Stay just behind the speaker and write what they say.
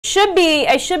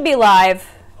I should be live.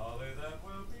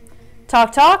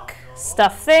 Talk,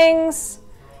 stuff things,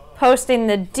 posting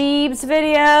the Deebs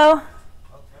video,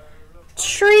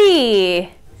 tree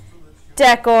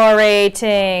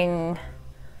decorating,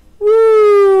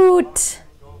 woot,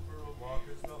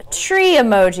 tree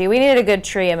emoji. We needed a good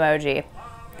tree emoji.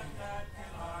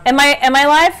 Am I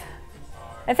live?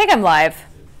 I think I'm live.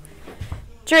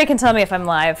 Jury can tell me if I'm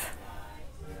live.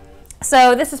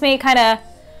 So this is me kind of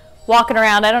walking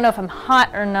around. I don't know if I'm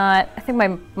hot or not. I think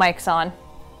my mic's on.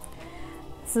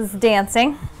 This is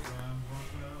dancing.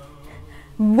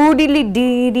 Boodily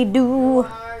dee dee doo.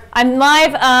 I'm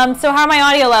live. So how are my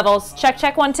audio levels? Check,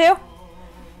 check, 1, 2. You're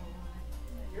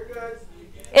good.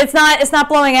 It's not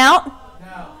blowing out?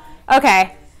 No.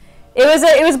 Okay.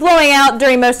 It was blowing out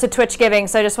during most of Twitch giving,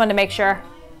 so I just wanted to make sure.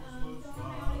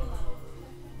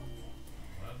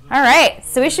 All right,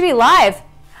 so we should be live.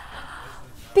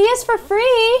 B is for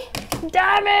free.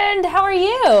 Diamond, how are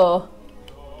you?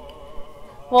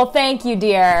 Well, thank you,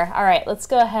 dear. All right, let's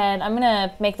go ahead. I'm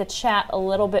gonna make the chat a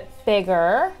little bit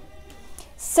bigger.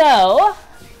 So,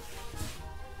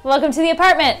 welcome to the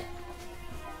apartment.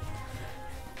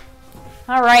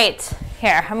 All right,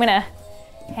 here, I'm gonna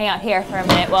hang out here for a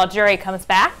minute while Jury comes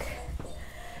back.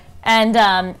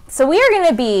 And so we are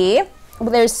gonna be,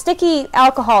 there's sticky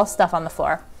alcohol stuff on the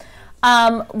floor.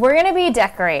 We're gonna be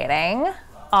decorating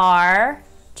our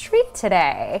tree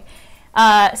today.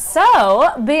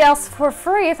 So, BL's for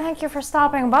free, thank you for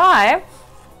stopping by.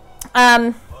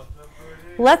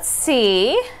 Let's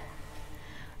see.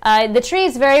 The tree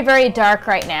is very, very dark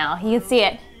right now. You can see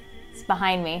it. It's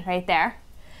behind me, right there.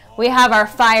 We have our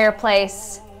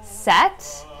fireplace set,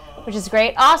 which is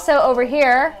great. Also, over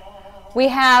here, we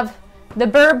have the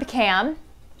burb cam,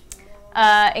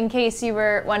 in case you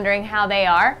were wondering how they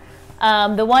are.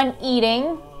 The one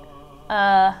eating,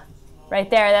 right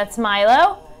there, that's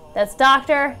Milo, that's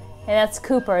Doctor, and that's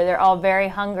Cooper. They're all very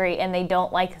hungry and they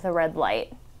don't like the red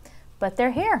light, but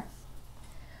they're here.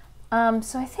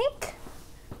 So I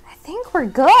think we're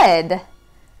good.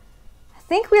 I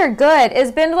think we are good.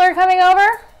 Is Bindler coming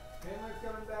over? Bindler's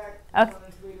coming back. Okay.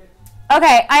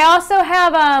 Okay, I also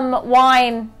have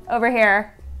wine over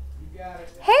here. You got it.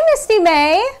 Hey, Misty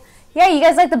May. Yeah, you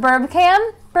guys like the burb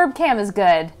cam? Burb cam is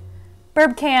good.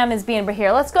 Burb cam is being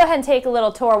here. Let's go ahead and take a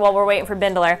little tour while we're waiting for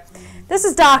Bindler. This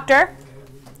is Doctor.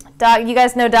 You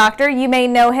guys know Doctor. You may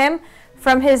know him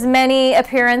from his many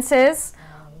appearances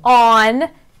on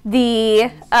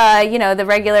the, the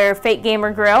regular Fake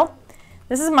Gamer Grill.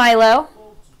 This is Milo.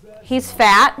 He's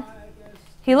fat.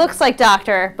 He looks like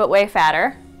Doctor, but way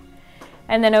fatter.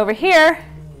 And then over here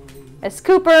is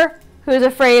Cooper, who is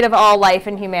afraid of all life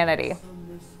and humanity.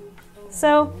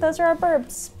 So those are our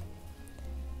burbs.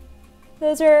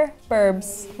 Those are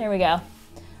burbs. There we go.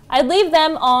 I'd leave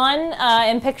them on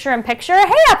in picture-in-picture.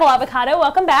 Hey, Apple Avocado,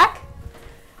 welcome back.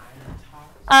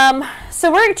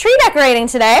 So we're tree decorating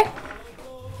today.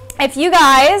 If you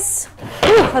guys,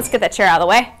 let's get that chair out of the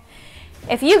way.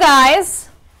 If you guys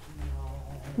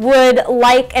would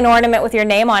like an ornament with your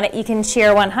name on it, you can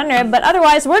cheer 100. But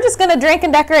otherwise, we're just gonna drink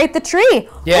and decorate the tree.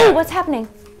 Yeah. Ooh, what's happening?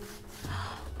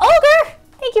 Olger,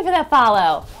 thank you for that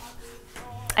follow.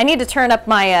 I need to turn up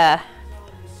my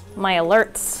my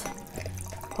alerts.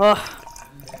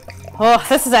 Oh,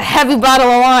 this is a heavy bottle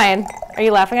of wine. Are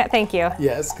you laughing at? Thank you.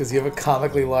 Yes, because you have a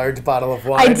comically large bottle of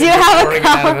wine. I do have pouring it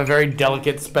out of a very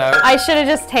delicate spout. I should have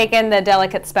just taken the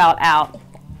delicate spout out.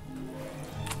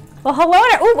 Well, hello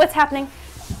there. Ooh, what's happening?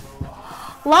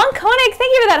 Long Koenig,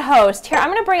 thank you for that host. Here, I'm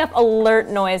going to bring up alert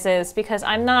noises because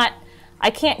I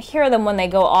can't hear them when they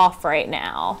go off right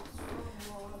now.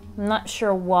 I'm not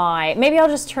sure why. Maybe I'll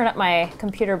just turn up my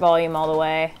computer volume all the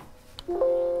way.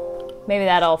 Maybe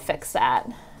that'll fix that.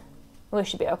 We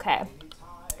should be okay.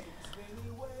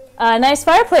 Nice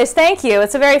fireplace, thank you.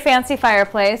 It's a very fancy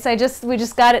fireplace. We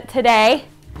just got it today.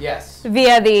 Yes.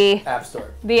 Via the App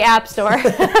Store. The App Store.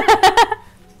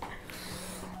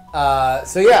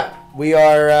 So yeah, we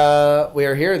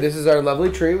are here. This is our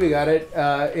lovely tree. We got it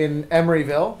in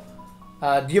Emeryville.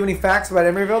 Do you have any facts about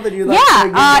Emeryville that you'd like to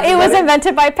give? Yeah, it was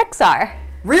invented by Pixar.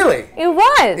 Really? It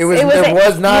was. There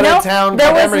was not a town called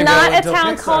Emeryville. There was not a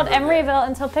town called Emeryville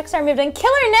until Pixar moved in.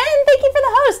 Killer Nen, thank you for the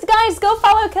host. Guys, go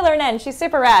follow Killer Nen. She's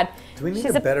super rad. Do we need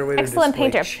She's a better way to excellent display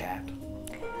painter. chat?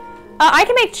 I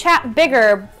can make chat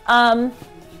bigger. Can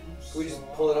we just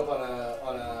pull it up on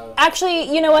a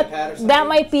Actually, you know what? That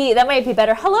might be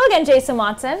better. Hello again, Jason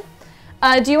Watson.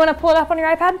 Do you want to pull it up on your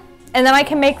iPad? And then I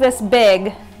can make this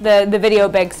big, the video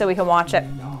big, so we can watch it.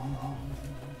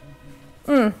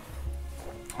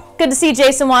 Good to see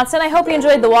Jason Watson. I hope you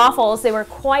enjoyed the waffles. They were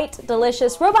quite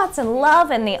delicious. Robots in Love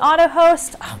and the auto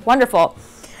host. Oh, wonderful.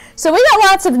 So we got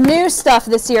lots of new stuff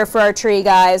this year for our tree,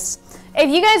 guys.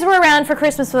 If you guys were around for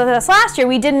Christmas with us last year,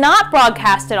 we did not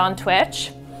broadcast it on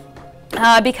Twitch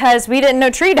because we didn't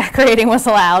know tree decorating was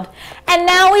allowed. And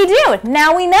now we do.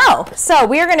 Now we know. So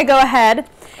we are going to go ahead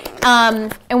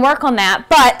and work on that.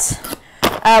 But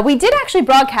we did actually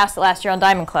broadcast it last year on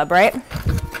Diamond Club, right? If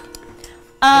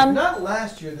not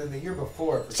last year, then the year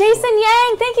before. Jason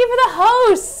Yang, thank you for the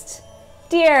host.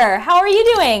 Dear, how are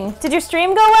you doing? Did your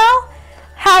stream go well?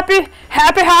 Happy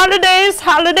holidays.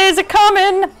 Holidays are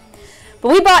coming.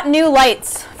 But we bought new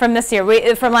lights from this year,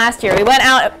 from last year. We went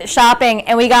out shopping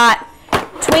and we got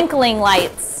twinkling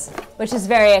lights, which is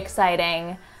very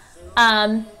exciting.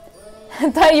 I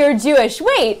thought you were Jewish.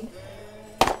 Wait.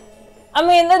 I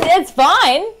mean, it's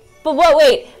fine. But what,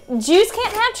 wait, Jews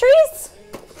can't have trees?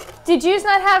 Do Jews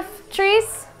not have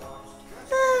trees?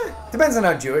 Depends on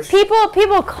how Jewish.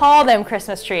 People call them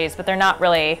Christmas trees, but they're not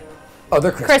really Oh,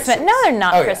 they're Christmas. No, they're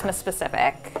not Oh, Christmas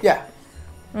specific. Yeah.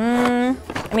 I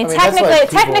mean, that's why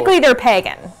technically they're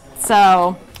pagan.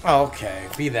 So. Okay,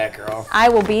 be that girl. I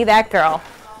will be that girl.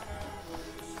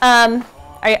 Are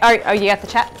you at the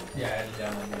chat? Yeah, I had it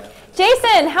down on that.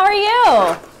 Jason, how are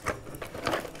you?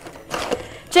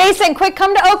 Jason, quick,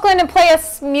 come to Oakland and play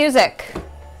us music.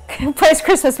 Play us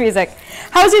Christmas music.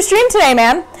 How was your stream today,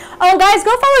 man? Oh, guys,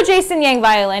 go follow Jason Yang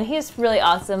Violin. He's really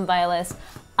awesome violinist.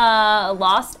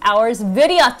 Lost Hours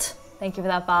Vidiot. Thank you for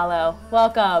that follow.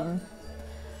 Welcome.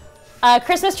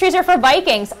 Christmas trees are for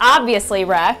Vikings, obviously,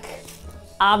 Rec.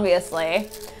 Obviously.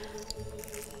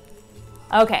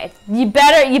 Okay, you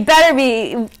better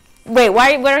be. Wait,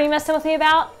 what are you messing with me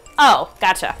about? Oh,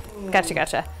 gotcha.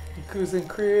 Cruising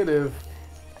creative.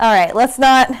 All right, let's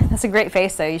not. That's a great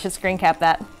face, though. You should screen cap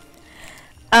that.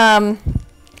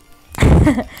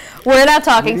 We're not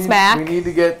talking smack. We need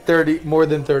to get more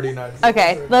than 39.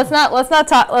 Okay, let's not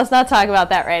talk about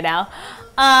that right now.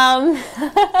 All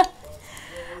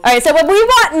right, so we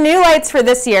bought new lights for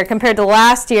this year compared to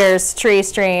last year's tree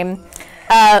stream.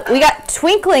 We got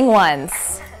twinkling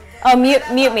ones. Oh,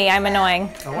 mute me. I'm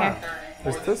annoying. Oh, wow.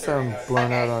 This does sound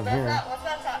blown out on here.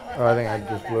 Oh, I think I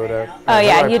just blew it out. Oh,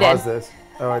 yeah, you did. This?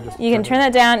 Oh, I just. You can turn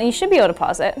that down, and you should be able to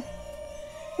pause it.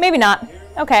 Maybe not.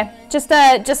 Okay, just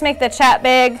make the chat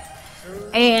big,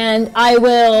 and I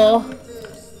will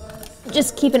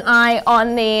just keep an eye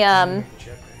on the. I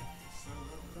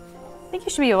think you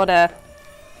should be able to.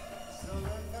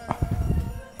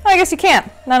 Oh, I guess you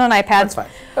can't. Not on iPads. That's fine.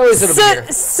 Always it'll be here.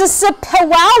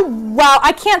 Wow!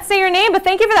 I can't say your name, but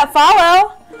thank you for that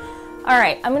follow. All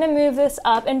right, I'm gonna move this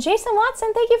up, and Jason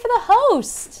Watson, thank you for the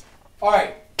host. All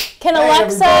right. Can Hey,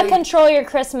 Alexa everybody. control your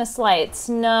Christmas lights?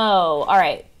 No. All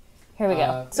right. Here we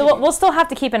go. So we'll still have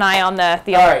to keep an eye on the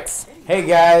All right. alerts. Hey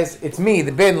guys, it's me,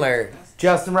 the Bindler,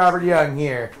 Justin Robert Young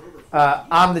here.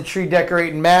 I'm the tree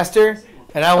decorating master,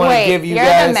 and I want to give you you're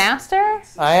guys. the master?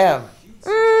 I am.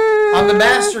 I'm the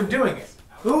master of doing it.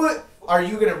 Who are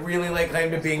you gonna really lay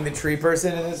claim to being the tree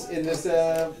person in this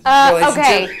relationship?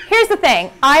 Okay. Here's the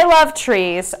thing. I love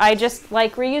trees. I just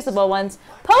like reusable ones.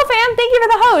 PoFam, thank you for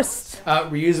the host.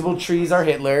 Reusable trees are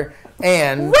Hitler,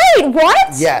 and Wait, what?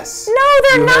 yes. No,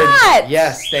 they're You heard me. not.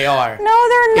 Yes, they are. No,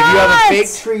 they're If not. you have a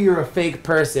fake tree, you're a fake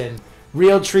person.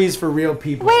 Real trees for real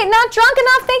people. Wait, not drunk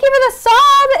enough. Thank you for the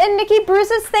sub. And Nikki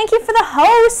Bruce's, thank you for the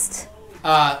host.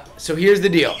 So here's the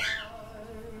deal.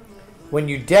 When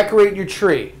you decorate your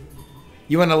tree,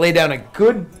 you want to lay down a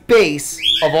good base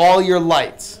of all your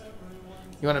lights.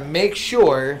 You want to make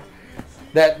sure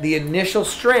that the initial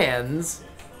strands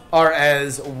are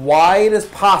as wide as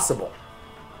possible.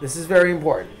 This is very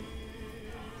important.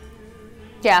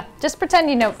 Yeah, just pretend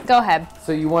you know. Go ahead.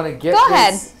 So you want to get Go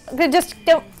ahead. this, Just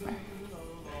don't.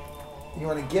 You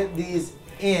want to get these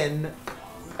in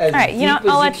as All right, deep you know, as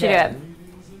I'll let you do it. can.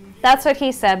 That's what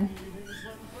he said.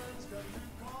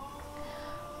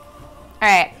 All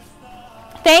right.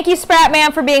 Thank you,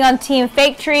 Spratman, for being on Team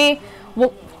Fake Tree.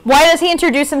 Why does he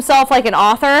introduce himself like an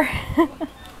author?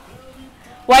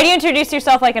 Why do you introduce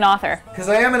yourself like an author? Because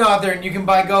I am an author, and you can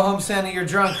buy Go Home Santa You're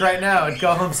Drunk right now at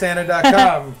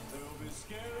GoHomeSanta.com.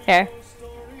 Here.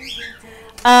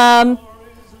 I'm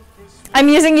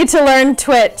using you to learn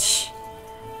Twitch.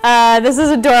 This is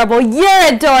adorable.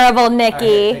 You're adorable,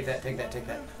 Nikki. Take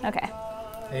that. Okay.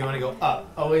 And you want to go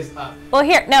up, always up. Well,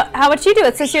 here. No, how about you do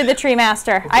it since you're the tree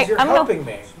master? You're I'm helping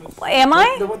me. Am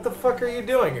I? What the fuck are you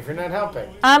doing if you're not helping?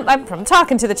 I'm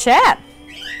talking to the chat.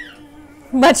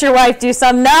 Let your wife do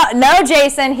some. No,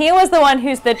 Jason. He was the one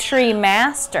who's the tree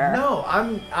master. No,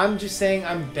 I'm just saying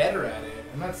I'm better at it.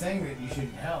 I'm not saying that you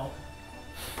shouldn't help.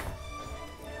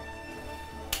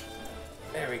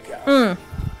 There we go. All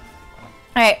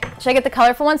right. Should I get the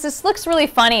colorful ones? This looks really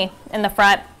funny in the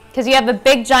front. Because you have a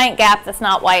big giant gap that's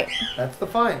not white. That's the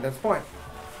point. That's the point.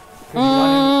 You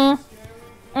want to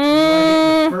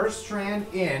get the first strand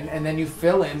in, and then you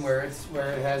fill in where it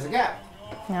has a gap.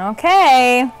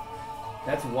 Okay.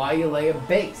 That's why you lay a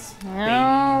base.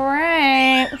 All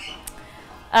right.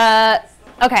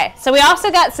 Okay, so we also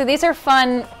got, so these are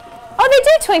fun. Oh, they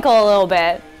do twinkle a little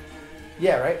bit.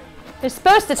 Yeah, right? They're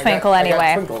supposed to twinkle anyway.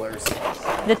 I got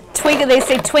twinklers. They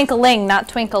say twinkling, not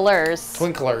twinklers.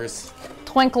 Twinklers.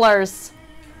 Twinklers.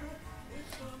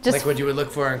 Just like what you would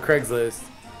look for on Craigslist.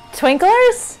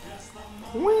 Twinklers?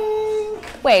 Wink.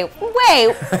 Wait.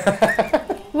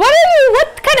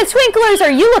 What kind of twinklers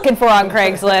are you looking for on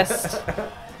Craigslist?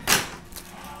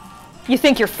 You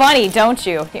think you're funny, don't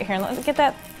you? Here, let me get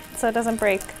that so it doesn't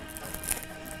break.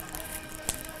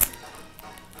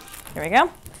 Here we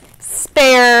go.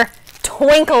 Spare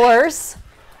twinklers.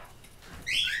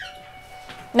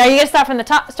 Now you gotta start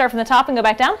from the top and go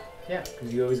back down? Yeah,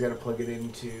 because you always gotta plug it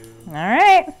into All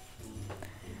right.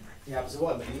 the opposite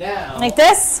one. But now Like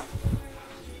this?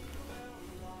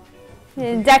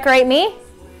 Decorate me?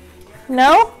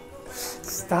 No?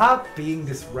 stop being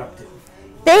disruptive.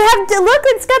 They have to look,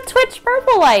 it's got Twitch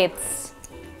purple lights.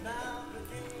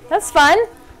 That's fun.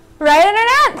 Right,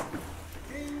 Internet?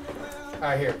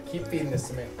 Alright, here, keep feeding this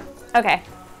to me. Okay.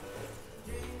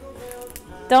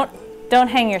 Don't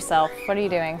hang yourself. What are you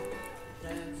doing?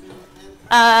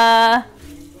 On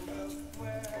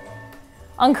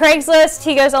Craigslist,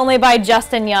 he goes only by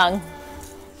Justin Young.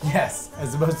 Yes,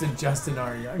 as opposed to Justin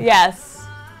R. Young. Yes.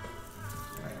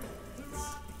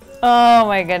 Oh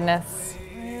my goodness.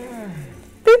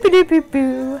 Boop boop boop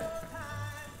boo.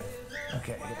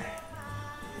 Okay.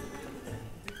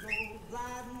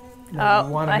 Oh,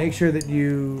 You want to make sure that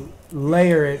you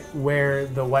layer it where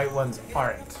the white ones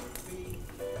aren't.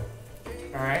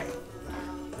 All right.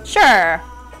 Sure.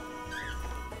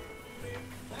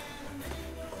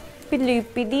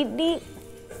 Be-doop-be-dee-dee.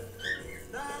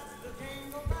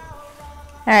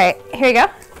 All right, here you go.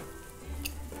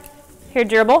 Here,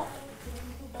 gerbil.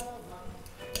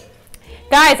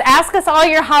 Guys, ask us all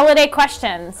your holiday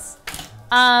questions.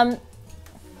 I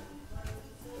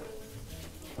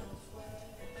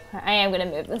am going to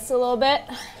move this a little bit.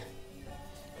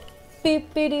 Why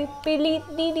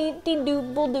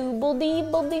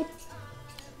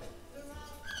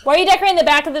are you decorating the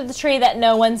back of the tree that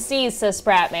no one sees, says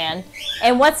Spratman?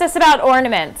 And what's this about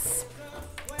ornaments?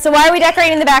 So why are we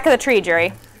decorating the back of the tree,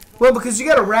 Jury? Well, because you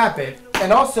got to wrap it.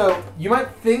 And also, you might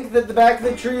think that the back of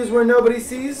the tree is where nobody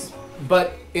sees,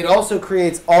 but it also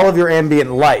creates all of your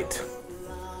ambient light.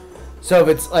 So if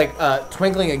it's like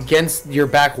twinkling against your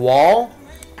back wall,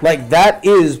 like that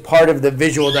is part of the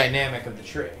visual dynamic of the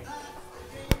tree.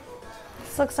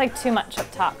 This looks like too much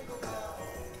up top.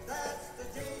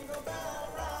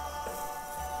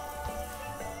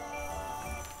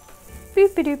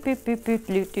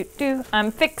 Boop-a-doop-boop-boop-boop-doop-doo.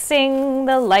 I'm fixing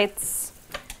the lights.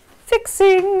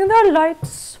 Fixing the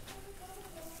lights.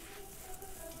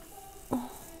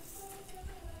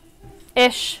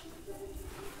 Ish.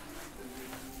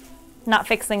 Not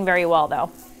fixing very well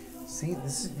though. See,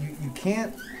 this is you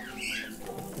can't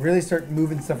really start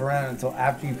moving stuff around until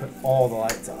after you put all the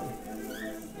lights on.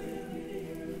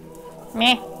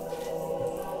 Meh.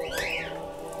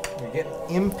 You're getting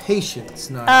impatient,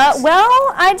 Snuggles.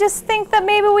 Well, I just think that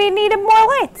maybe we needed more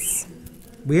lights.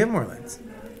 We have more lights.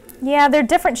 Yeah, they're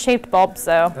different shaped bulbs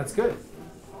though. That's good.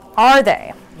 Are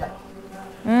they? Yeah.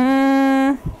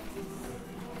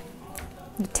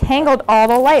 You tangled all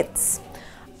the lights.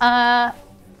 Oh,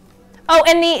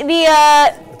 and the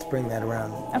Let's bring that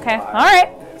around. okay.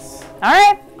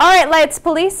 All right, lights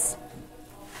police.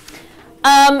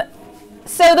 So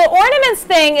the ornaments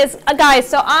thing is, guys,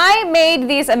 so I made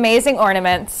these amazing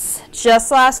ornaments just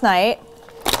last night.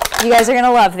 You guys are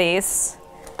gonna love these.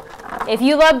 If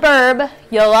you love Burb,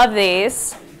 you'll love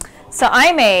these. So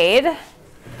I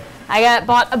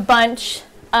bought a bunch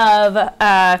of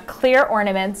clear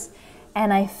ornaments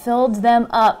and I filled them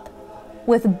up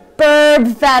with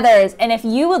Burb feathers. And if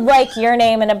you would like your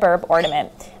name in a Burb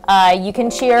ornament, you can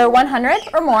cheer 100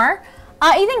 or more.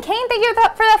 Ethan Kane, thank you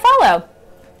for that follow.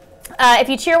 If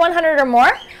you cheer 100 or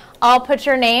more, I'll put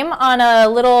your name on a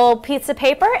little piece of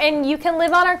paper and you can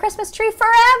live on our Christmas tree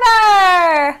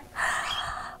forever.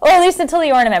 Or at least until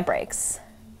the ornament breaks.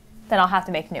 Then I'll have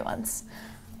to make new ones.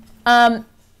 Oh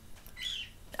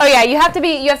yeah, you have to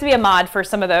be a mod for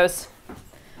some of those.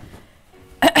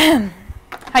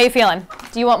 How you feeling?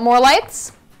 Do you want more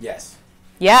lights? Yes.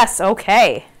 Yes,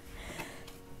 okay.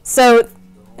 So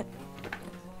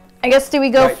I guess do we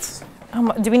go Lights.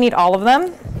 do we need all of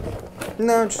them?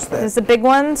 No, just that. Is the big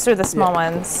ones or the small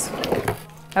ones?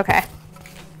 Okay.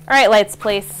 All right, lights,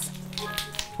 please.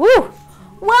 Woo!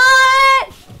 What?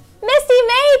 Misty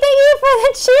May, thank you for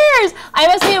the cheers. I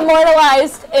must be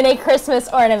immortalized in a Christmas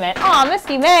ornament. Aw,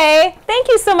 Misty May, thank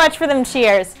you so much for them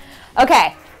cheers.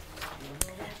 Okay.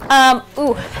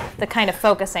 Ooh, the kind of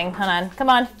focusing. Hold on, come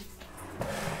on.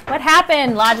 What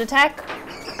happened, Logitech?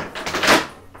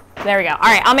 There we go. All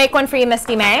right, I'll make one for you,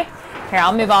 Misty May. Here,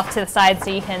 I'll move off to the side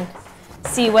so you can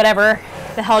see whatever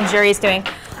the hell Jury's doing.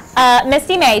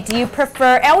 Misty May, do you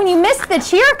prefer? Oh, and you missed the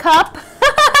cheer cup.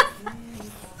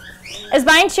 Is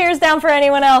buying cheers down for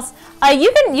anyone else?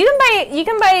 You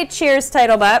can buy cheers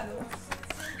title butt.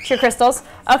 Cheer crystals.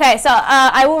 Okay, so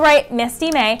I will write Misty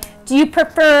May. Do you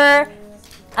prefer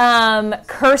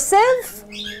cursive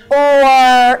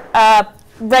or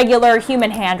regular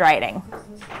human handwriting?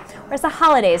 Where's the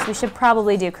holidays? We should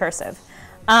probably do cursive.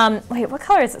 Wait, what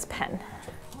color is this pen?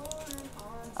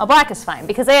 Oh, black is fine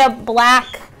because they have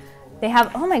black. They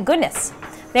have, oh my goodness.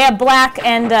 They have black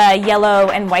and yellow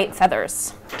and white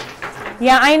feathers.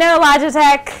 Yeah, I know,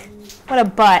 Logitech. What a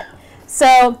butt.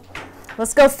 So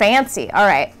let's go fancy. All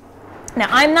right. Now,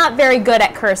 I'm not very good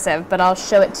at cursive, but I'll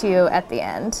show it to you at the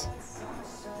end.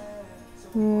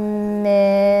 Misty.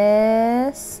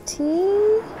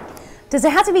 Does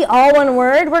it have to be all one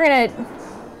word? We're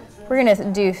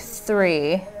gonna do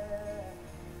 3.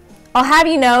 I'll have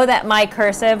you know that my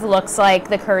cursive looks like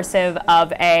the cursive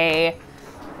of a,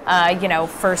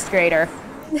 first grader.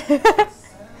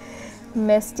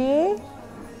 Misty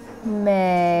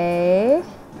May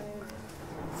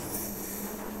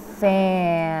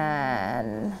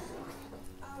fan.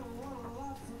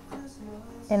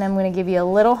 And I'm going to give you a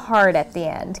little heart at the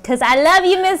end because I love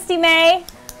you, Misty May.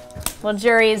 Well,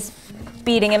 Jury's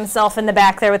beating himself in the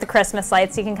back there with the Christmas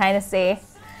lights. You can kind of see.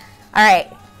 All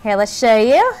right, here, let's show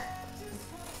you.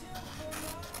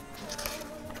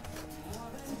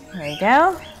 There you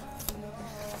go.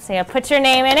 So you'll put your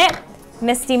name in it,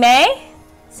 Misty May.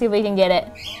 See if we can get it.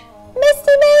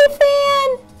 Misty May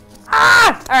fan.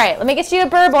 Ah! All right, let me get you a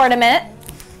burb ornament.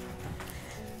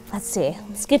 Let's see.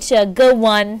 Let's get you a good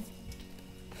one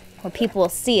where people will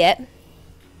see it.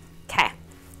 Okay.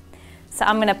 So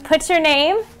I'm gonna put your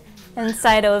name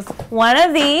inside of one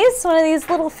of these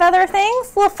little feather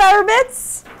things, little feather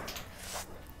bits.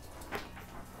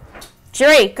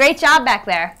 Jury, great job back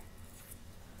there.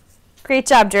 Great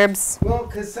job, Gerbs. Well,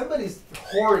 because somebody's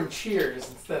whoring cheers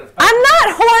instead of... I'm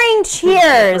not whoring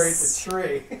cheers.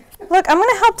 Decorate the tree. Look, I'm going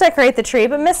to help decorate the tree,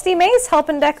 but Misty May's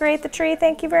helping decorate the tree.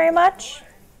 Thank you very much.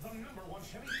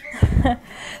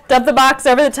 Dump the box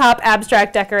over the top,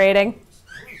 abstract decorating.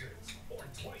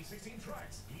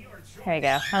 Here you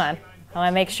go. Hold on. I want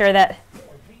to make sure that...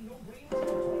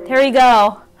 There you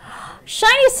go.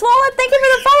 Shiny Swallow, thank you for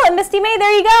the follow. Misty May,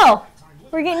 there you go.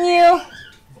 We're getting you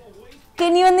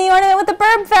in the ornament with the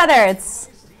burb feathers.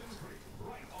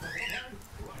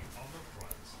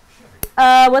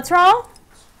 What's wrong?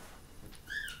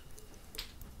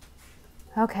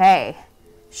 Okay.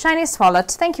 Shiny Swallow,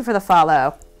 thank you for the follow.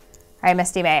 All right,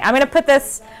 Misty May. I'm going to put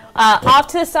this off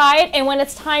to the side, and when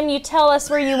it's time, you tell us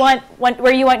where you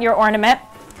want your ornament.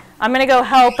 I'm going to go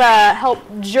help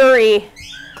Jury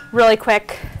really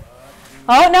quick.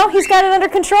 Oh, no, he's got it under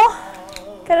control?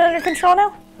 Got it under control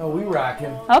now? Oh, we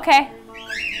rocking. Okay.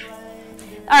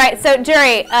 All right, so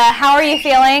Jury, how are you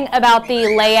feeling about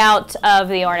the layout of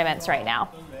the ornaments right now?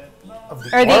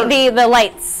 Or the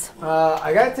lights?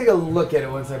 I gotta take a look at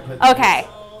it once I put. Okay.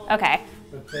 Okay.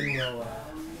 But then we'll.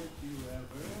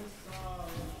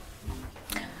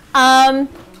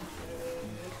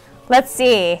 Let's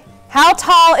see. How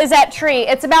tall is that tree?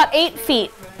 It's about 8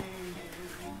 feet.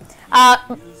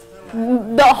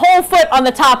 The whole foot on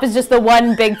the top is just the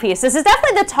one big piece. This is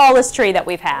definitely the tallest tree that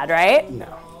we've had, right?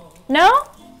 No. No?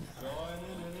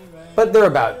 But they're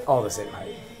about all the same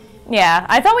height. Yeah,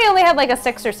 I thought we only had like a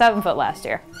 6 or 7 foot last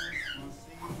year.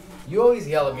 You always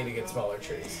yell at me to get smaller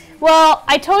trees. Well,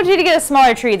 I told you to get a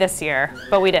smaller tree this year,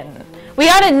 but we didn't. We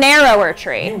got a narrower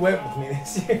tree. You went with me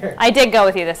this year. I did go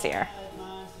with you this year.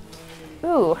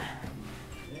 Ooh.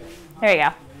 There you go.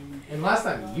 And last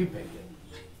time you picked it.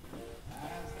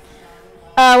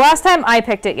 Last time I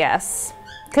picked it, yes.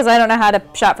 Because I don't know how to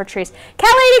shop for trees.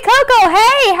 Cat Lady Coco,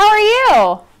 hey, how are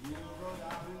you?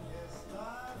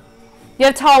 You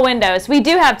have tall windows. We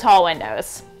do have tall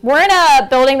windows. We're in a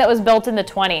building that was built in the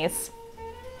 20s.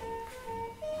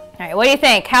 All right, what do you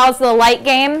think? How's the light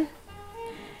game?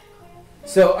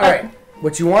 So, all right,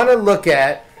 what you want to look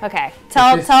at. Okay,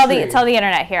 tell the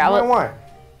internet here. One.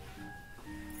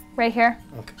 Right here.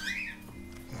 Okay.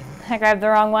 I grabbed the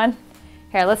wrong one.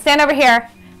 Here, let's stand over here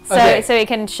so we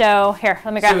can show. Here,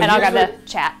 let me grab, and I'll grab the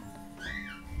chat.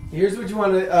 Here's what you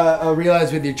want to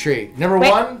realize with your tree. Number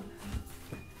one.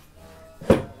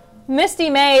 Misty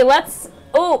May, let's...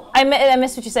 Oh, I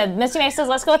missed what you said. Misty May says,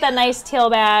 let's go with that nice teal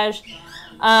badge.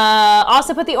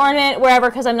 Also put the ornament wherever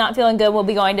because I'm not feeling good. We'll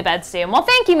be going to bed soon. Well,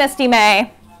 thank you, Misty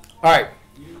May. All right.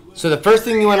 So the first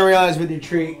thing you want to realize with your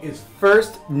tree is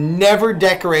first, never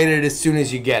decorate it as soon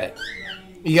as you get it.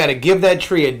 You got to give that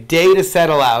tree a day to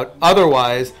settle out.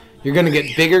 Otherwise, you're going to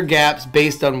get bigger gaps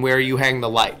based on where you hang the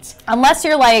lights. Unless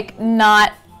you're like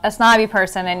not a snobby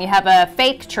person and you have a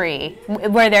fake tree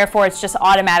where therefore it's just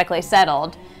automatically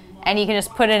settled and you can just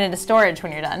put it into storage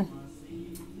when you're done.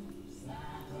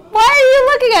 Why are you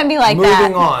looking at me like that?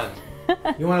 Moving on.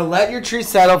 You want to let your tree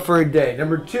settle for a day.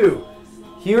 Number two,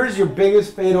 here's your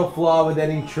biggest fatal flaw with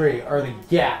any tree are the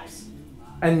gaps.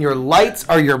 And your lights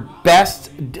are your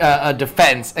best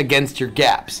defense against your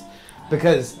gaps.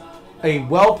 Because a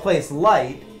well-placed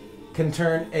light can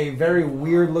turn a very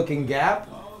weird-looking gap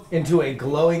into a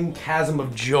glowing chasm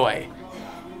of joy.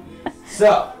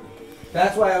 So,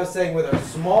 that's why I was saying with our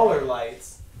smaller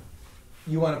lights,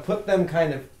 you want to put them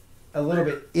kind of a little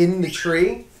bit in the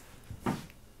tree.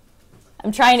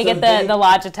 I'm trying to get the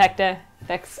Logitech to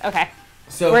fix. Okay.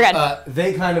 So we're good.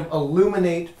 They kind of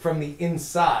illuminate from the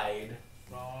inside.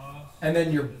 And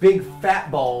then your big fat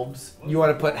bulbs you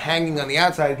want to put hanging on the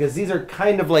outside because these are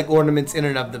kind of like ornaments in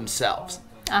and of themselves.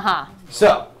 Uh-huh.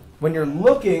 So, when you're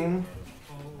looking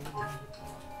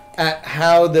at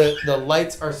how the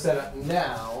lights are set up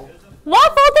now...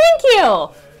 Waffle, thank you!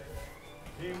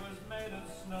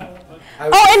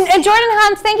 Oh, and Jordan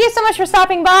Hans, thank you so much for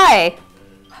stopping by.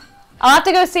 I'll have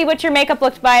to go see what your makeup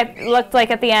looked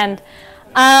like at the end.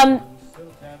 And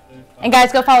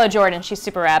guys, go follow Jordan. She's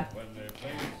super rad.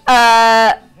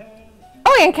 Oh,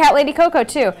 and Cat Lady Coco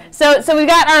too. So we've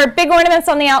got our big ornaments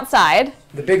on the outside.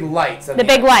 The big lights. The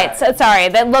big lights. Sorry,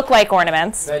 that look like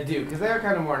ornaments. That do, because they are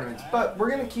kind of ornaments. But we're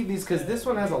gonna keep these because this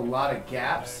one has a lot of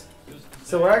gaps.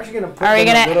 So we're actually gonna put them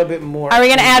a little bit more. Are we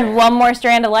gonna add one more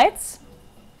strand of lights?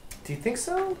 Do you think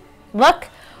so? Look,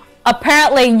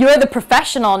 apparently you're the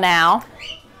professional now.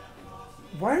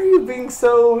 Why are you being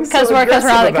so? Because we're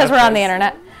on the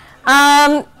internet.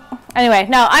 Anyway,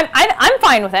 no, I'm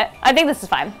fine with it. I think this is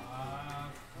fine.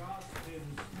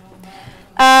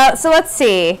 So let's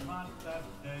see.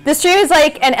 This stream is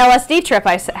like an LSD trip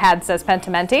I had, says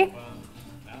Pentimenti.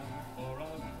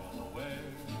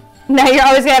 Now you're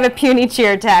always gonna have a puny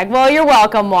cheer tag. Well, you're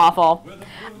welcome, Waffle.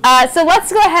 So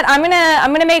let's go ahead. I'm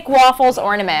gonna make Waffle's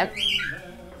ornament,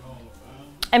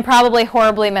 and probably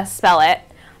horribly misspell it.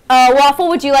 Waffle,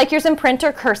 would you like yours in print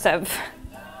or cursive?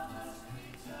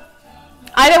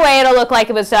 Either way, it'll look like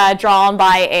it was drawn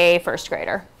by a first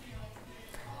grader.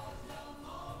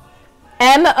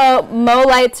 Mo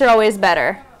lights are always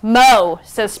better. Mo,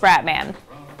 says Spratman.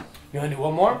 You want to do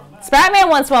one more? Spratman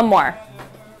wants one more.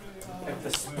 If the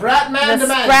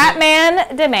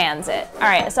Spratman demands it. All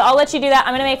right, so I'll let you do that.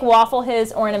 I'm going to make Waffle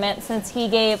his ornament since he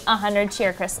gave 100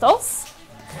 cheer crystals.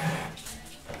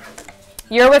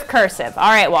 You're with cursive.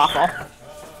 All right, Waffle.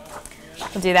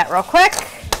 We'll do that real quick.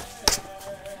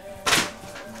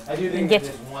 I do think that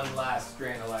this one last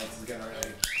strand of lights is going to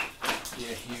really be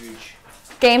a huge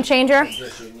game changer.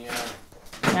 addition, yeah.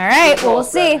 All right, well, we'll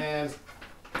see.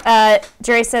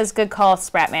 Jerry says, good call,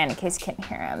 Spratman, in case you can't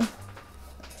hear him.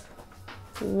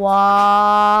 Waffle.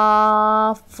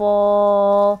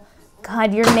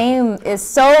 God, your name is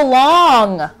so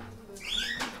long.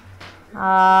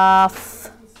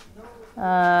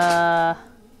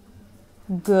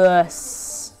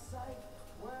 Gus.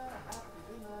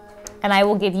 And I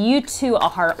will give you two a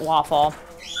heart, Waffle.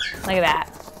 Look at that.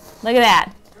 Look at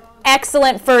that.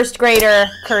 Excellent first grader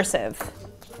cursive.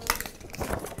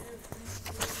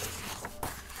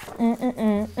 I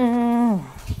don't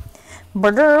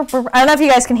know if you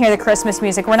guys can hear the Christmas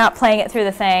music. We're not playing it through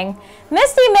the thing.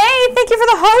 Misty May, thank you for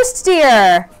the host,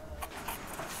 dear.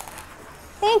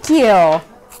 Thank you. All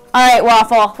right,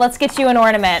 Waffle, let's get you an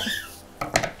ornament.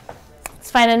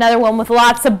 Let's find another one with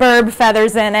lots of burb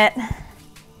feathers in it.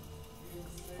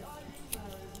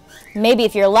 Maybe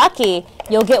if you're lucky,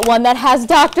 you'll get one that has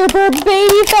Dr. Burb's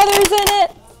baby feathers in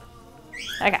it.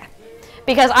 Okay.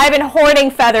 Because I've been hoarding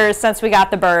feathers since we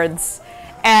got the birds.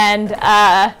 And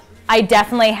I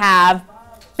definitely have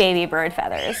baby bird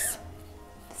feathers.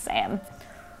 Sam.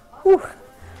 Whew.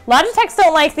 Logitechs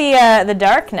don't like the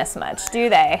darkness much, do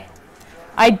they?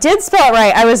 I did spell it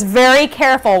right. I was very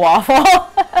careful, Waffle.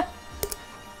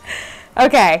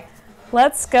 Okay.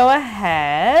 Let's go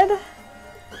ahead.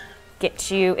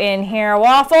 Get you in here,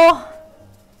 Waffle.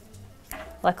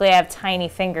 Luckily, I have tiny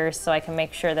fingers, so I can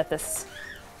make sure that this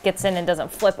gets in and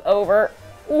doesn't flip over.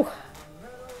 Ooh.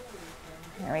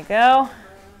 There we go.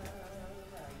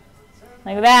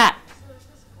 Look at that.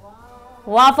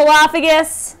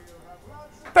 Waffleophagus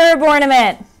burb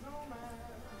ornament.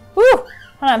 Woo! Hold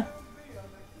on. A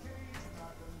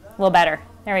little better.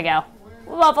 There we go.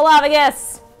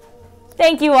 Waffleophagus.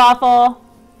 Thank you, Waffle.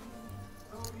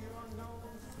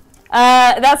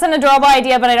 That's an adorable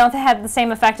idea, but I don't think it had the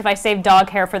same effect if I saved dog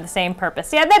hair for the same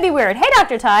purpose. Yeah, that'd be weird. Hey,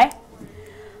 Dr. Ty.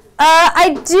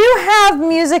 I do have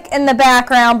music in the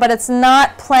background, but it's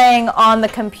not playing on the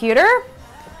computer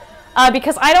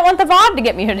because I don't want the VOD to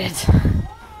get muted.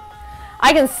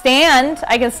 I can stand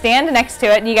next to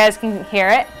it, and you guys can hear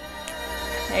it.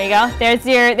 There you go. There's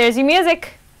your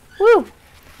music. Woo! All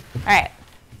right.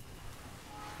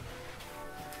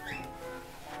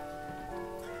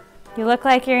 You look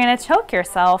like you're gonna choke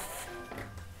yourself.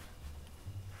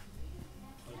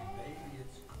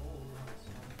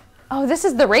 Oh, this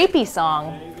is the rapey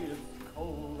song.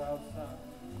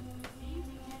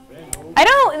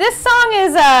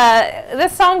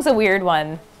 This song's a weird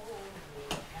one.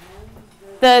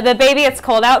 The Baby It's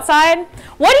Cold Outside.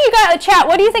 What do you got, chat?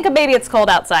 What do you think of Baby It's Cold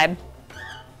Outside?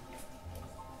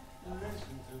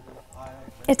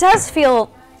 It does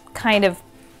feel kind of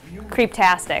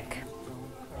creeptastic.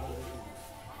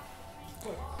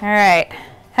 All right,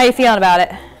 how you feeling about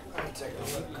it?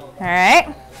 All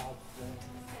right.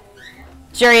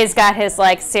 Jury's got his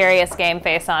like serious game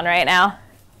face on right now.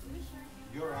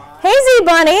 Hey Z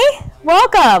Bunny,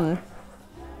 welcome.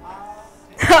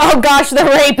 Oh gosh, the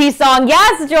rapey song.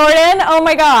 Yes, Jordan. Oh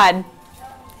my God.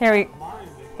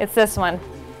 It's this one.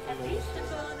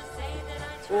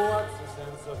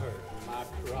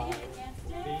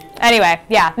 Anyway,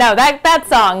 yeah, no, that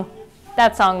song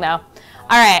though. All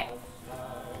right.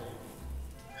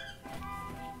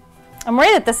 I'm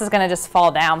worried that this is gonna just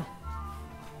fall down.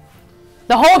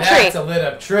 The whole tree. That's a lit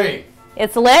up tree.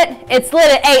 It's lit. It's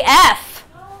lit at AF.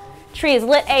 Tree is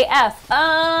lit AF.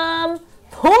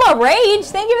 Puma Rage,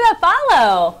 thank you for that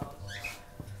follow.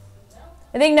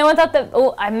 I think no one thought that.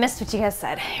 Oh, I missed what you guys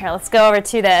said. Here, let's go over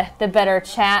to the better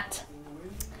chat.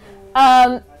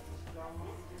 I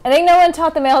think no one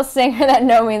taught the male singer that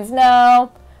no means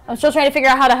no. I'm still trying to figure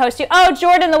out how to host you. Oh,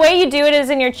 Jordan, the way you do it is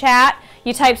in your chat.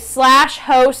 You type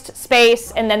 /host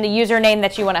space and then the username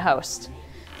that you want to host.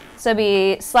 So it'd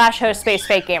be /host space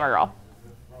fake gamer girl.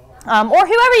 Or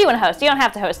whoever you want to host. You don't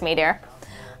have to host me, dear.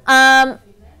 Oh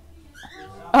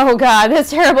God,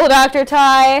 this terrible Dr.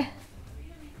 Ty.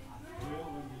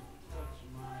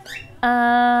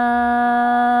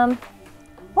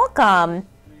 Welcome.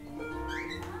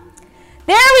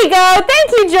 There we go.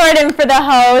 Thank you, Jordan, for the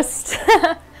host.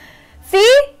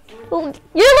 See? You're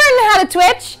learning how to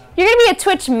Twitch. You're going to be a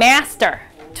Twitch master.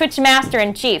 Twitch master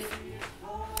in chief.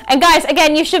 And guys,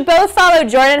 again, you should both follow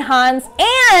Jordan Hans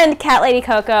and Cat Lady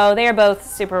Coco. They are both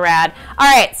super rad.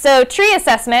 All right, so tree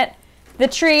assessment. The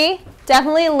tree,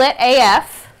 definitely lit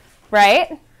AF,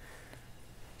 right?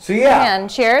 So yeah. And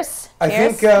cheers. I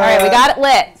cheers. think. All right, we got it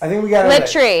lit. I think we got it lit.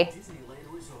 Lit tree.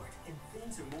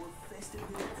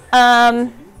 Oh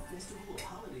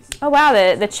wow,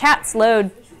 the chats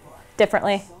load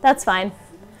differently. That's fine.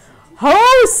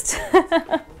 Host.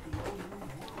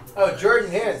 Oh, Jordan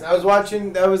Hans. I was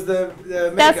watching. That was the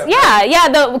makeup.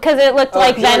 Because it looked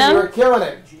like Jordan, Venom. You were killing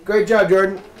it. Great job,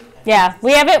 Jordan. Yeah,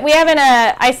 we haven't.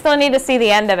 I still need to see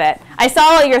the end of it. I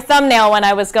saw your thumbnail when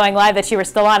I was going live that you were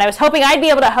still on. I was hoping I'd be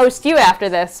able to host you after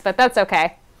this, but that's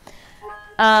okay.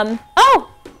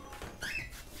 Oh,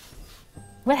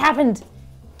 what happened,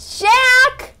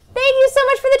 Jack? Thank you so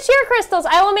much for the cheer crystals.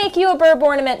 I will make you a burb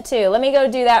ornament too. Let me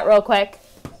go do that real quick.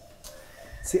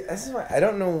 See, this is why I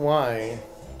don't know why.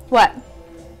 What?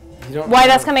 You don't. Why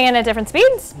that's coming in at different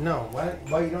speeds? No.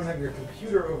 Why you don't have your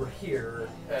computer over here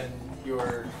and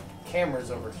your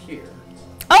camera's over here?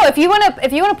 Oh, if you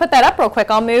wanna put that up real quick,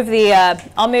 I'll move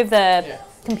the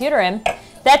computer in.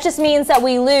 That just means that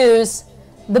we lose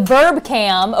the burb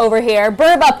cam over here.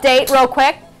 Burb update real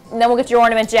quick, and then we'll get your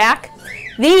ornament, Jack.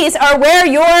 These are where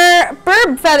your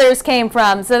burb feathers came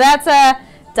from. So that's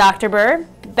Dr. Bird,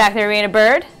 back there being a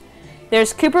bird.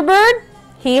 There's Cooper Bird.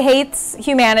 He hates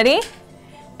humanity.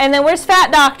 And then where's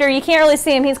Fat Doctor? You can't really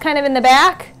see him. He's kind of in the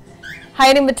back,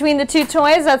 hiding between the two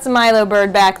toys. That's Milo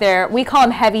Bird back there. We call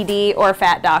him Heavy D or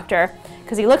Fat Doctor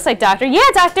because he looks like Doctor. Yeah,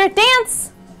 Doctor,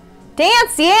 dance.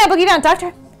 Dance, yeah, boogie down,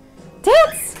 Doctor.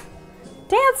 Dance.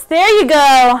 Dance, there you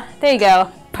go. There you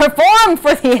go. Perform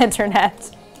for the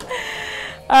internet.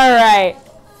 All right.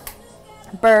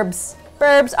 Burbs.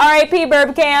 Burbs, R.I.P.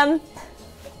 Burb Cam.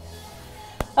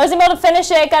 I wasn't able to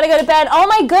finish it. Gotta go to bed. Oh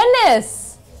my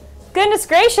goodness. Goodness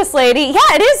gracious, lady.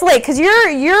 Yeah, it is late because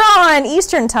you're on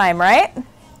Eastern time, right?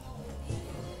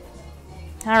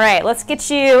 All right, let's get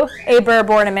you a burb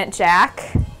ornament,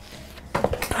 Jack.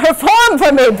 Perform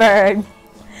for me, bird. All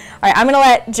right, I'm gonna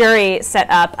let Jury set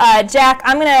up. Jack,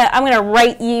 I'm gonna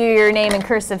write you your name in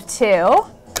cursive too,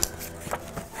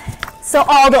 so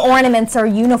all the ornaments are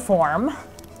uniform.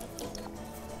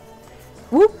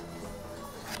 Whoop.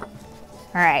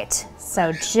 All right,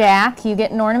 so Jack, you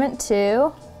get an ornament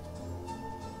too.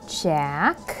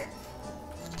 Jack.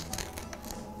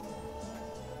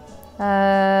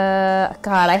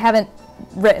 God, I haven't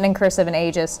written in cursive in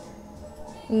ages.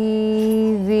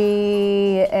 E-V-A-N-E-Y.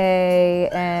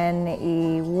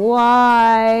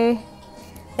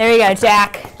 There you go,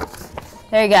 Jack.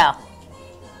 There you go.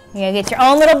 You're gonna get your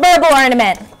own little burble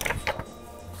ornament.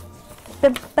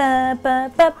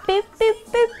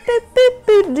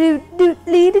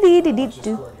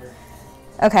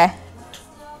 Okay.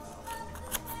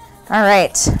 All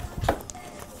right.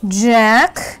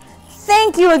 Jack,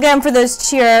 thank you again for those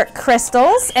cheer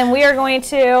crystals. And we are going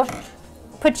to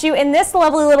put you in this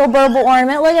lovely little burble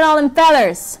ornament. Look at all them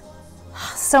feathers.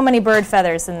 So many bird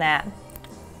feathers in that.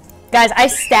 Guys, I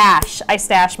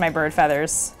stash my bird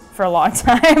feathers for a long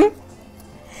time.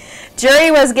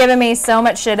 Jury was giving me so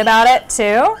much shit about it too.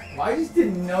 Well, I just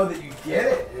didn't know that you get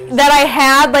it. That I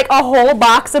had like a whole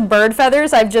box of bird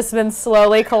feathers I've just been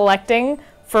slowly collecting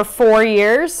for 4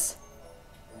 years.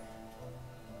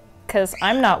 Because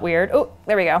I'm not weird. Oh,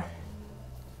 there we go.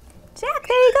 Jack,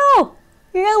 there you go.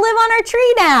 You're gonna live on our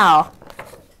tree now.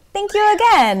 Thank you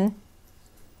again.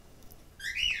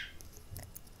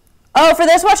 Oh, for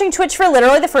those watching Twitch for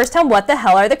literally the first time, what the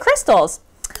hell are the crystals?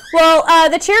 Well,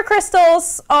 the cheer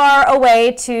crystals are a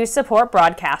way to support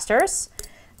broadcasters.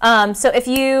 So if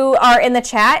you are in the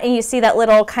chat and you see that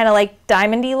little kind of like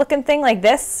diamondy looking thing like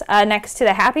this next to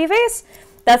the happy face,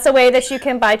 that's a way that you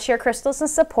can buy cheer crystals and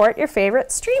support your favorite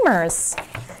streamers.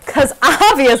 Because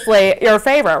obviously your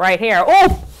favorite right here.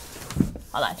 Oh!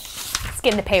 Hold on, let's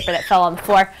get the paper that fell on the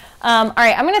floor. All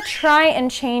right, I'm gonna try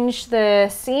and change the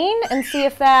scene and see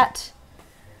if that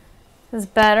is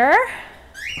better.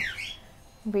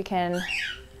 We can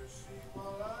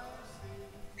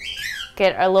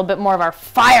get a little bit more of our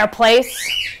fireplace.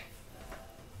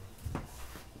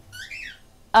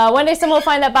 One day someone will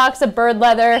find that box of bird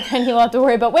leather and he won't have to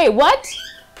worry about, wait, what?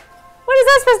 What is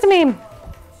that supposed to mean?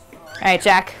 All right,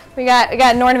 Jack, we got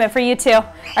an ornament for you too.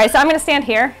 All right, so I'm gonna stand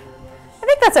here. I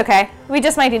think that's okay. We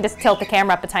just might need to tilt the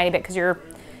camera up a tiny bit because you're,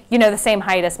 you know, the same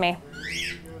height as me.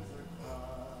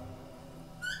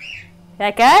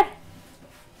 That good?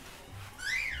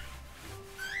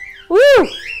 Woo!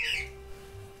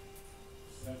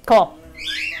 Cool.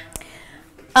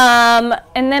 And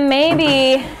then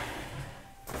maybe,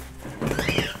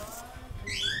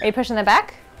 are you pushing that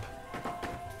back?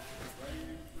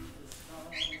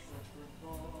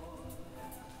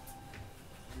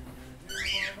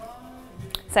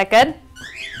 Is that good?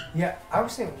 Yeah, I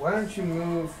was saying, why don't you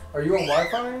move? Are you on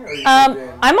Wi-Fi? Or are you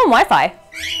I'm on Wi-Fi.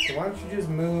 So why don't you just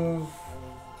move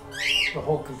the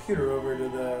whole computer over to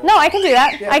the... No, I can do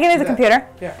that. Yeah, I can do the that. computer.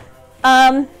 Yeah.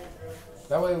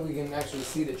 That way we can actually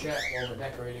see the chat while we're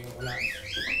decorating. We're not...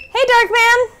 Hey,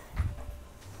 Darkman.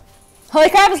 Holy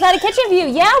crap, it's not a kitchen view.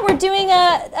 Yeah, we're doing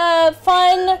a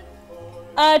fun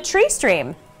tree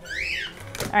stream.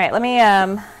 All right, let me...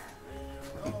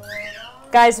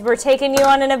 Guys, we're taking you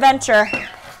on an adventure.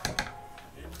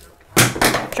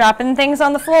 Dropping things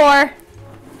on the floor.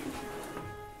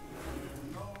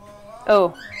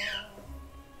 Oh.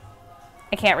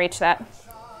 I can't reach that.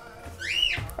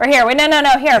 Or here, wait, no,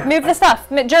 here, move the stuff.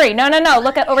 Jury, no,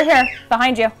 look at over here,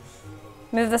 behind you.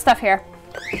 Move the stuff here.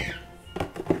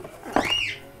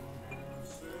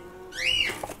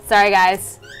 Sorry,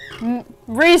 guys.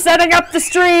 Resetting up the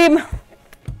stream. All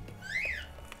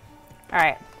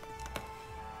right.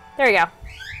 There we go.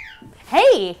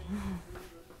 Hey!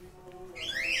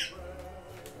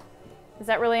 Is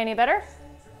that really any better?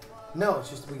 No, it's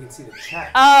just we can see the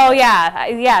chat. Oh,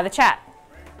 yeah, the chat.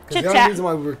 Because the only reason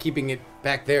why we were keeping it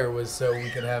back there was so we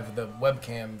could have the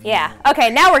webcam view. Yeah,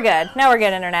 okay, now we're good. Now we're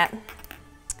good, internet.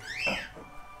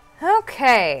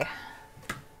 Okay.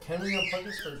 Can we unplug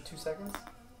this for 2 seconds?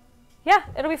 Yeah,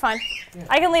 it'll be fine. Yeah.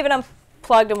 I can leave it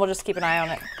unplugged and we'll just keep an eye on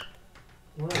it.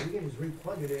 Well, we can just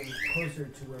replug it in closer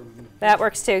to where we need. That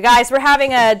works too. Guys, we're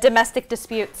having a domestic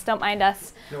dispute. Don't mind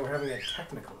us. No, we're having a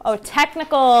technical. Oh,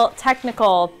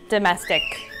 technical domestic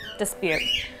dispute.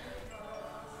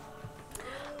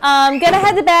 Gonna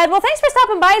head to bed. Well, thanks for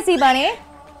stopping by, Z-Bunny.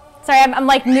 Sorry, I'm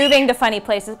like moving to funny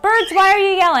places. Birds, why are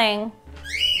you yelling?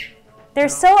 They're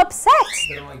so upset.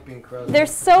 They don't like being crowded. They're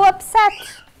so upset.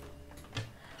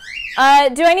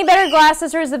 Do I need better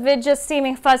glasses or is the vid just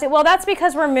seeming fuzzy? Well, that's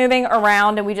because we're moving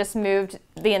around and we just moved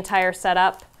the entire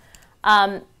setup.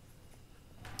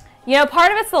 You know,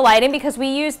 part of it's the lighting because we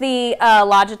use the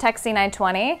Logitech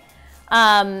C920.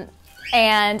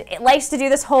 And it likes to do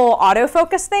this whole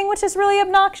autofocus thing, which is really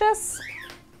obnoxious.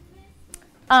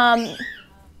 So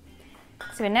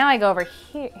now I go over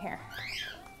here.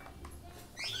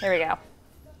 There we go.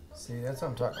 See, that's what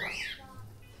I'm talking about.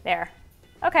 There.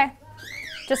 Okay.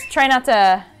 Just try not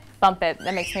to bump it.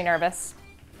 That makes me nervous.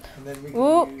 And then we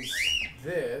can use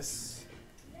this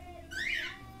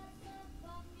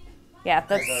Yeah,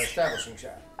 that's as our establishing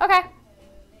shot. okay.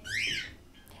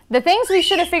 The things we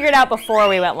should have figured out before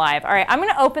we went live. All right, I'm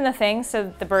going to open the thing so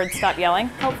that the birds stop yelling,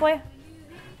 hopefully.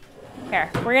 Here,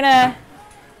 we're going to...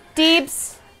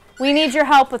 Deebs, we need your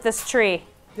help with this tree.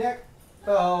 Deck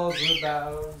bells with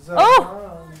boughs of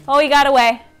Oh, he got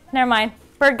away. Never mind.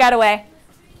 Bird got away.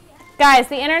 Guys,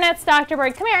 the internet's Dr.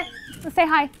 Bird. Come here. Let's say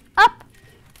hi. Up.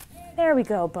 There we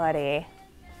go, buddy.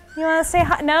 You want to say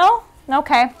hi? No?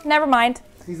 Okay, never mind.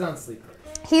 He's on sleep.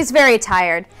 He's very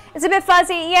tired. It's a bit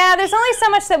fuzzy. Yeah, there's only so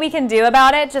much that we can do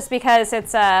about it just because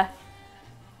it's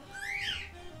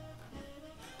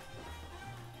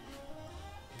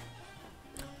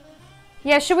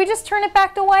Yeah, should we just turn it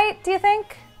back to white, do you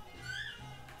think?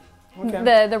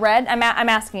 Okay. The red? I'm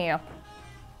asking you.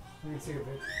 Let me see if it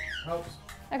helps.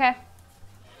 Okay.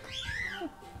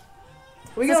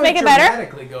 We Does can this make it better?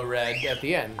 dramatically go red at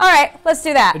the end. All right, let's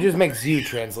do that. It just makes you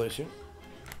translucent.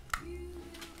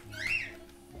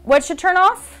 What should turn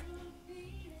off?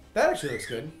 That actually looks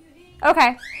good.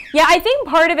 Okay. Yeah, I think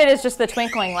part of it is just the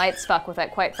twinkling lights fuck with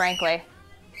it, quite frankly.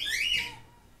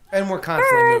 And we're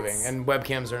constantly Birds. moving, and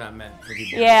webcams are not meant for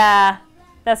people. Yeah,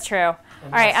 that's true. All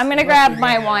right, I'm gonna grab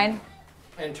my wine.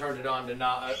 And turn it on to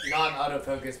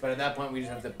non-autofocus, but at that point we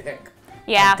just have to pick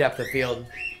Yeah, depth of field.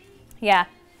 yeah.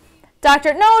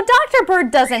 Dr. Bird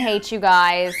doesn't hate you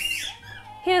guys.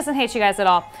 He doesn't hate you guys at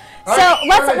all. All So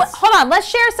right, hold on. Let's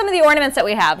share some of the ornaments that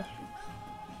we have.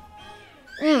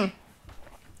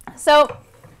 So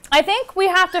I think we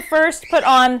have to first put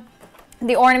on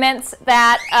the ornaments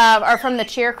that are from the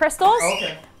cheer crystals.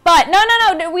 Okay. But no,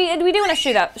 we do want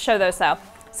to show those though.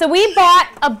 So we bought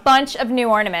a bunch of new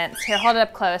ornaments. Here, hold it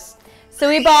up close. So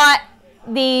we bought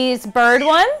these bird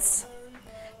ones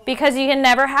because you can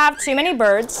never have too many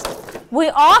birds. We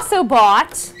also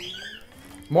bought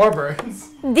More birds.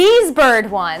 these bird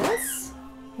ones,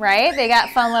 right? They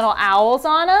got fun little owls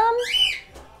on them.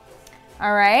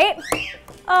 All right.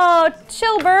 Oh,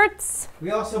 chillberts.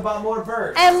 We also bought more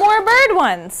birds. And more bird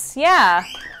ones, yeah.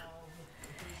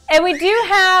 And we do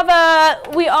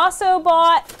have, we also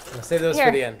bought, Save those Here.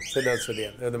 for the end. Save those for the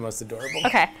end. They're the most adorable.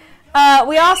 okay.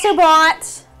 We also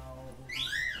bought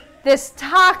this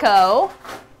taco,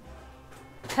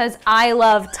 because I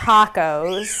love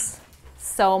tacos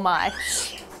so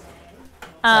much.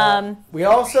 We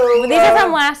also These are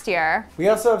from last year. we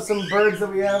also have some birds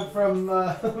that we have from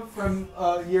from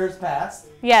years past.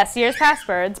 Yes, years past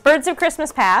birds. Birds of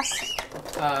Christmas past.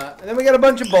 And then we got a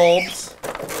bunch of bulbs.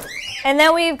 And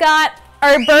then we've got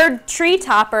our bird tree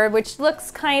topper, which looks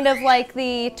kind of like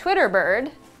the Twitter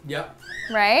bird, Yep.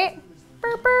 right?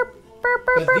 Burp, burp, burp,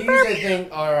 burp, But burp, these burp. I think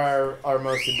are our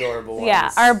most adorable ones.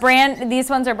 Yeah,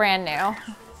 these ones are brand new.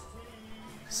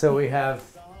 So we have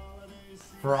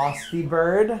Frosty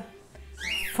Bird.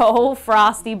 Faux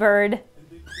frosty bird.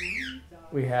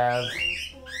 We have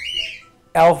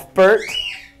Elfbert.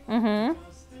 Mm-hmm.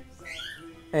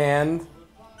 And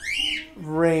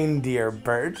Reindeer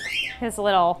Bird. His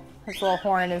little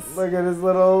horn is Look at his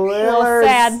little a little antlers.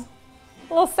 sad.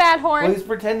 A little sad horn. Well, he's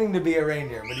pretending to be a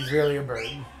reindeer, but he's really a bird.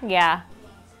 Yeah,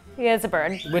 he is a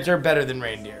bird. Which are better than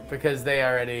reindeer because they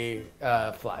already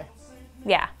fly.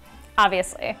 Yeah,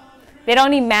 obviously. They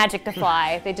don't need magic to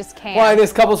fly. They just can. Why,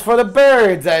 this couple's for the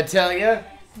birds, I tell ya.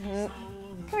 Come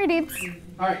here, Deeps.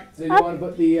 All right, so you want to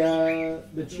put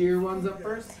the cheer ones up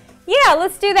first? Yeah,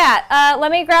 let's do that.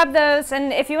 Let me grab those,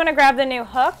 and if you want to grab the new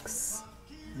hooks,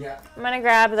 Yeah. I'm going to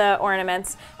grab the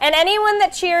ornaments. And anyone that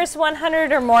cheers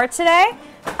 100 or more today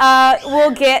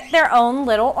will get their own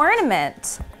little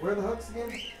ornament. Where are the hooks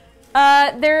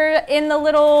again? They're in the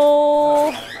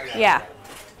little, yeah.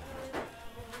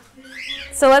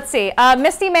 So let's see.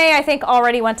 Misty May, I think,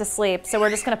 already went to sleep, so we're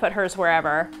just going to put hers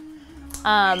wherever.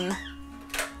 Because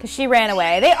she ran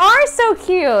away. They are so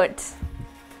cute.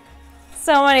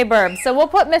 So many burbs. So we'll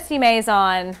put Misty May's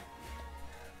on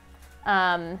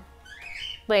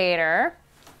later.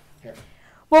 Here.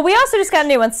 Well, we also just got a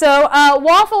new one. So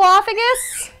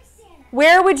Waffleophagus,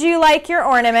 where would you like your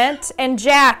ornament? And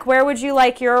Jack, where would you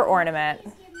like your ornament?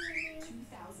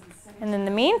 And in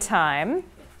the meantime,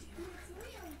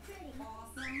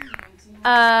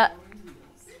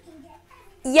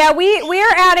 yeah, we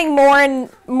are adding more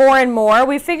and more.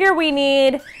 We figure we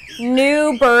need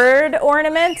new bird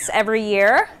ornaments every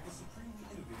year,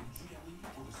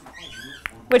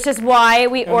 which is why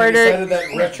we ordered. We that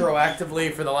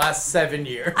retroactively for the last 7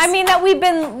 years. I mean that we've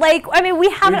been like. I mean we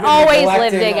haven't always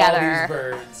lived together. All these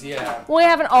birds, yeah. We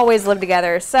haven't always lived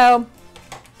together, so.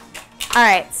 All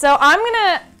right, so I'm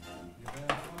gonna.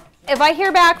 If I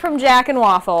hear back from Jack and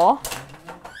Waffle,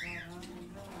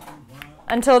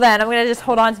 until then, I'm gonna just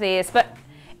hold on to these. But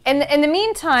in the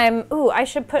meantime, ooh, I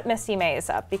should put Misty Maze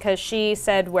up because she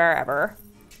said wherever.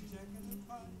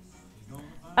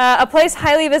 A place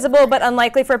highly visible but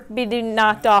unlikely for it to be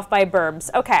knocked off by burbs.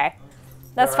 Okay,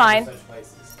 that's fine. No such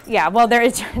places. Yeah, well, there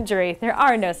is jury. There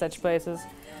are no such places.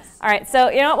 All right, so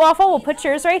you know what, Waffle? We'll put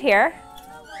yours right here.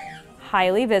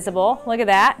 Highly visible. Look at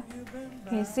that.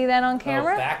 Can you see that on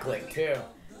camera? Oh, backlit too.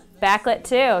 Backlit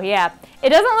too, yeah. It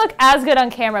doesn't look as good on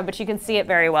camera, but you can see it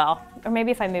very well. Or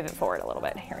maybe if I move it forward a little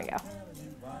bit. Here we go.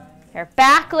 Here,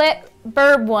 backlit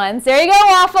burb ones. There you go,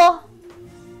 Waffle.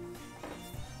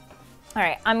 All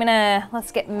right,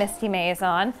 let's get Misty Maze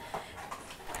on.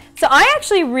 So I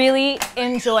actually really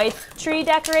enjoy tree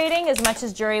decorating as much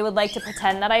as Jury would like to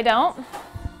pretend that I don't.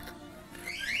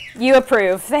 You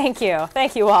approve, thank you.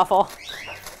 Thank you, Waffle.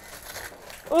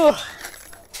 Ooh.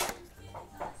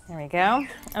 There we go. I'm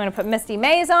gonna put Misty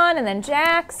Maze on and then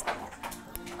Jack's.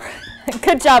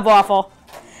 Good job, Waffle.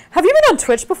 Have you been on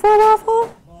Twitch before,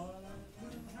 Waffle?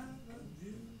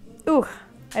 Ooh,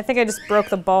 I think I just broke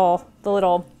the ball, the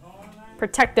little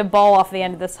protective ball off the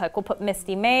end of this hook. We'll put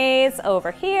Misty Maze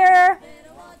over here.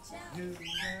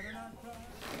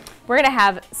 We're gonna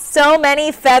have so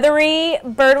many feathery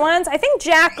bird ones. I think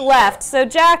Jack left. So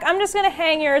Jack, I'm just gonna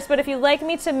hang yours, but if you'd like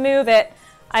me to move it,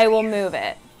 I will move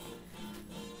it.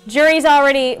 Jury's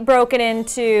already broken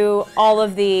into all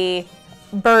of the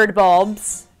bird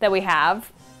bulbs that we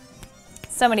have.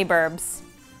 So many burbs.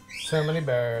 So many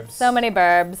burbs. So many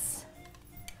burbs.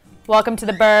 Welcome to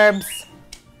the burbs.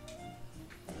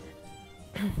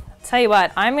 Tell you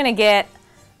what, I'm gonna get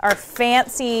our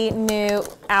fancy new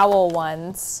owl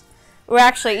ones. We're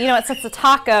actually, you know what, since the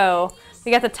taco,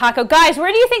 we got the taco. Guys,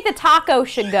 where do you think the taco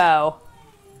should go?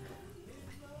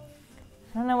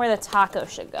 I don't know where the taco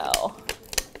should go.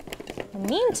 In the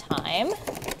meantime,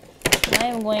 I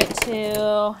am going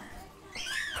to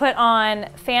put on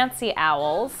fancy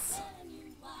owls.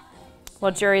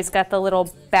 Well, Jury's got the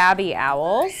little babby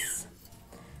owls.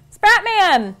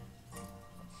 Spratman!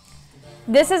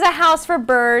 This is a house for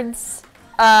birds.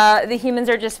 The humans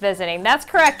are just visiting. That's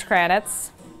correct, Kranitz.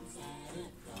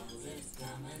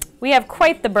 We have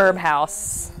quite the burb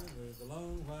house.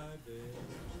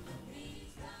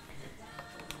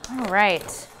 All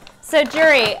right. So,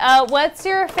 Jury, what's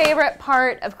your favorite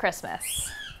part of Christmas?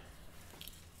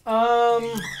 Other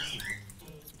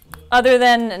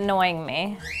than annoying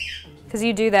me. Because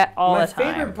you do that all the time.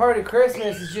 My favorite part of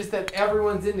Christmas is just that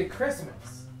everyone's into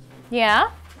Christmas.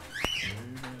 Yeah?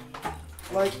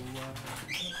 Like,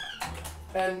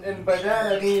 and by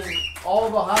that I mean all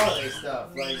the holiday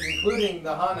stuff, like including the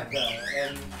Hanukkah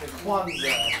and the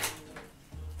Kwanzaa.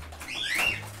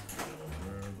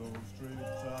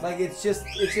 Like it's just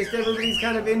everybody's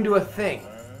kind of into a thing.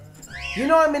 You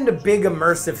know, I'm into big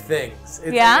immersive things.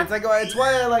 Yeah. It's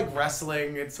why I like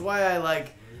wrestling. It's why I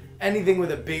like anything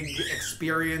with a big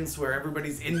experience where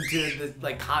everybody's into the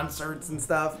like concerts and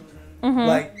stuff. Mm-hmm.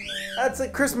 Like that's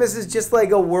like Christmas is just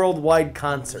like a worldwide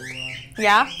concert.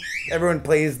 Yeah. Everyone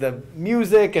plays the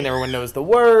music and everyone knows the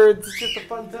words. It's just a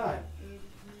fun time.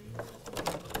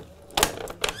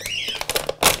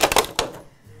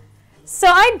 So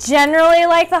I generally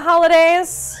like the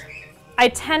holidays. I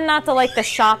tend not to like the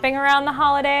shopping around the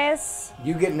holidays.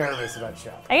 You get nervous about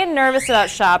shopping. I get nervous about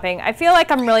shopping. I feel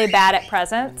like I'm really bad at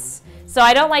presents. So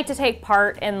I don't like to take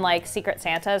part in like Secret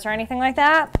Santas or anything like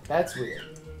that. That's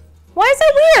weird. Why is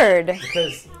that weird?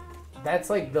 Because that's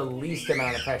like the least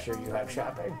amount of pressure you have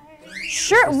shopping.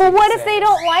 Sure, but what if they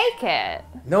don't like it?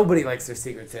 Nobody likes their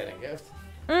Secret Santa gift.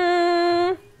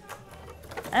 I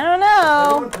don't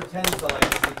know. Everyone pretends to like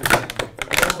the Secret Santa gift,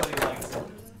 but nobody likes it.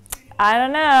 I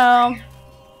don't know.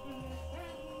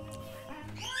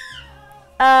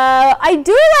 I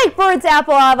do like Bird's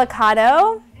Apple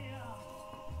Avocado.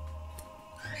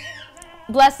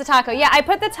 Bless the taco. Yeah, I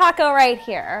put the taco right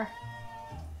here.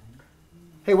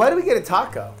 Hey, why do we get a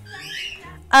taco?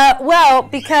 Well,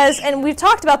 because, and we've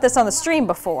talked about this on the stream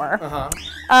before.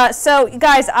 So,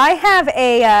 guys, I have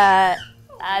a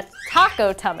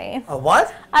taco tummy. A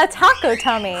what? A taco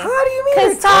tummy. How do you mean a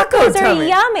Because taco tacos tummy? are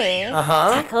yummy.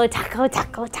 Uh-huh. Tacos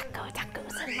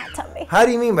in my tummy. How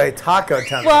do you mean by taco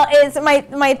tummy? Well, it's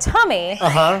my tummy.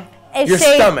 Uh-huh. Is Your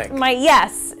shaped, stomach. My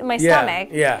yes, my stomach.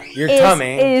 Yeah, your is,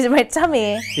 tummy. Is my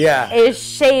tummy. Yeah. Is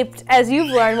shaped, as you've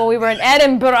learned when we were in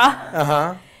Edinburgh.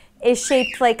 Uh-huh. Is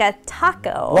shaped like a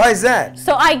taco. Why is that?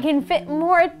 So I can fit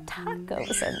more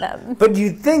tacos in them. But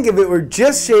you'd think if it were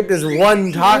just shaped as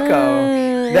one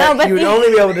taco, that you would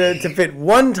only be able to fit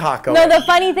one taco. No, the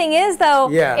funny thing is though,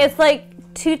 Yeah. it's like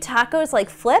 2 tacos like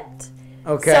flipped.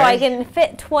 Okay. So I can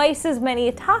fit twice as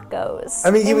many tacos. I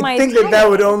mean, you in would my think tummy. that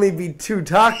would only be 2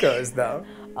 tacos, though.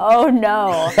 Oh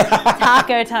no,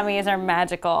 taco tummies are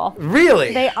magical.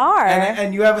 Really? They are.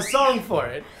 And you have a song for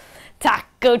it.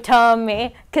 Taco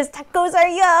tummy, 'cause tacos are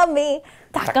yummy.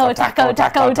 Taco, taco,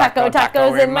 taco, taco,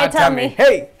 tacos in my tummy.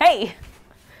 Hey! Hey!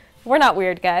 We're not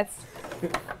weird, guys.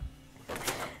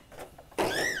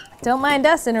 Don't mind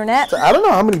us, internet. I don't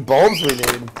know how many bulbs we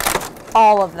need.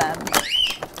 All of them.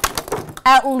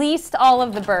 At least all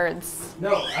of the birds.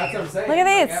 No, that's what I'm saying. Look at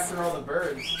Like, these. after all the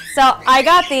birds. So I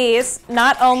got these,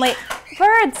 not only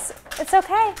birds, it's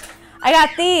okay. I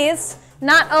got these,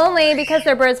 not only because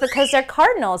they're birds, because they're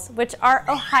cardinals, which are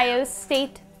Ohio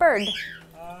State bird.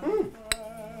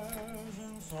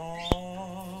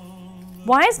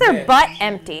 Why is their butt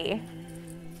empty?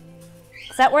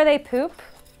 Is that where they poop?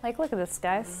 Like, look at this,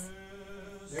 guys.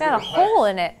 It's got a hole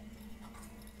in it.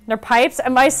 Their pipes?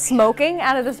 Am I smoking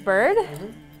out of this bird?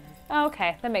 Oh,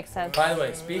 okay, that makes sense. By the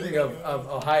way, speaking of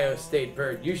Ohio State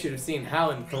bird, you should have seen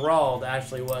how enthralled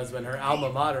Ashley was when her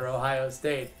alma mater, Ohio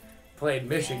State, played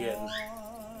Michigan.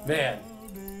 Man,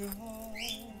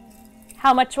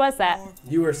 How much was that?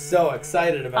 you were so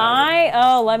excited about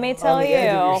it. Let me tell On the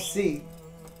edge of you. your seat.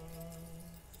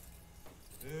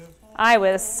 I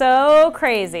was so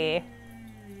crazy.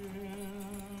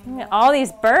 Look at all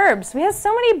these burbs. We have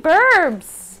so many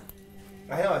burbs.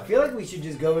 I know, I feel like we should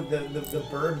just go with the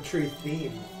bird tree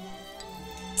theme.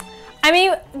 I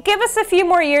mean, give us a few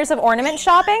more years of ornament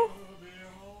shopping,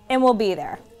 and we'll be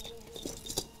there.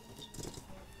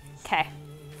 Okay.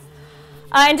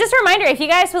 And just a reminder, if you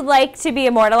guys would like to be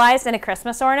immortalized in a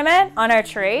Christmas ornament on our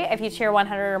tree, if you cheer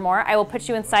 100 or more, I will put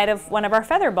you inside of one of our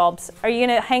feather bulbs. Are you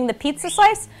going to hang the pizza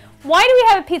slice? Why do we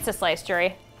have a pizza slice,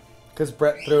 Jury? Because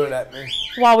Brett threw it at me.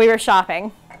 While we were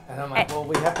shopping. And I'm like, well,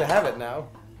 we have to have it now.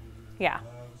 Yeah.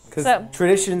 Because So-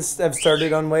 traditions have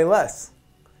started on way less.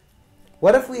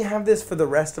 What if we have this for the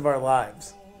rest of our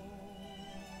lives?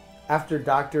 After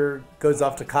Doctor goes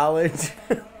off to college.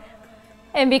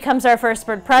 And becomes our first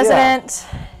bird president.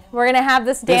 We're going to have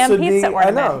this damn pizza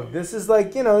ornament. I know. This is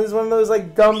like, you know, this is one of those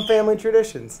like dumb family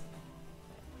traditions.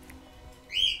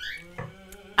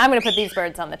 I'm going to put these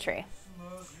birds on the tree.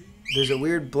 There's a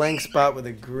weird blank spot with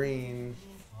a green.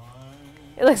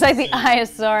 It looks like the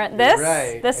eyes are this.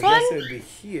 Right. This I one. guess it would be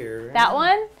here. That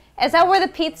one. Is that where the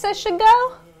pizza should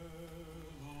go?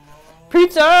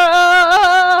 Pizza.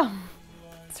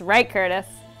 That's right, Curtis.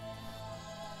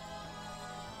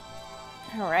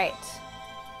 All right.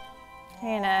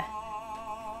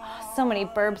 So many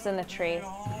burbs in the tree.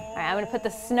 All right, I'm gonna put the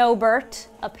snowbird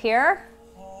up here.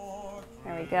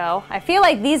 There we go. I feel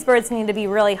like these birds need to be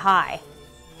really high.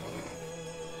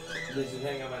 They should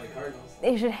hang out by the Cardinals.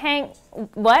 They should hang.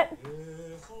 What?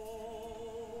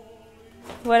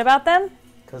 What about them?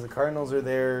 Because the Cardinals are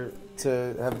there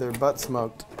to have their butt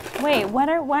smoked. Wait,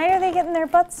 why are they getting their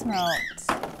butts smoked?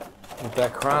 With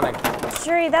that chronic.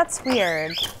 Jury, that's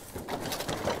weird.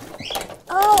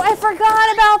 Oh, I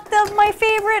forgot about one of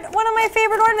my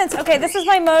favorite ornaments. Okay, this is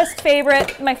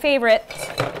my favorite,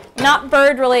 not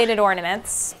bird-related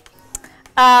ornaments.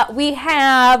 We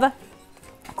have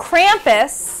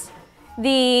Krampus,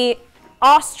 the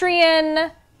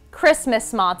Austrian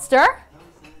Christmas monster,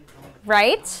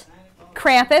 right?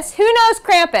 Krampus. Who knows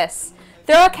Krampus?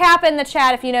 Throw a cap in the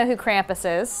chat if you know who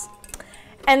Krampus is.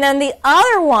 And then the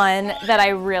other one that I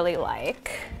really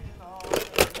like.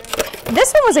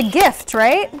 This one was a gift,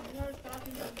 right?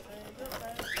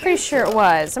 Pretty sure it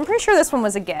was. I'm pretty sure this one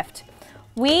was a gift.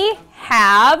 We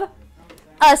have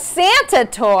a Santa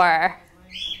tour.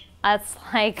 That's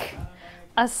like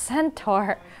a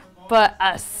centaur, but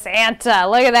a Santa.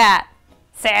 Look at that.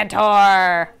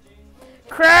 Centaur.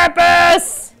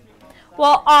 Krampus!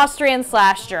 Well,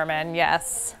 Austrian/German,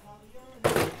 yes.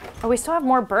 Oh, we still have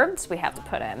more birds we have to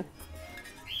put in.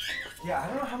 Yeah, I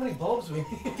don't know how many bulbs we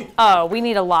need. Oh, we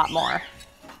need a lot more.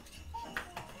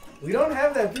 We don't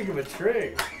have that big of a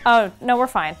tree. Oh, no, we're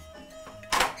fine.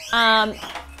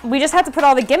 We just have to put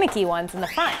all the gimmicky ones in the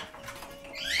front.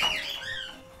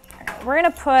 We're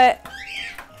gonna put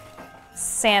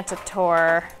Santa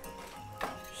tour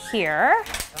here.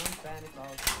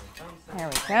 There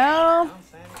we go.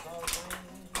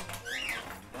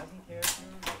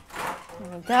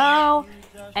 There we go.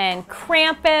 And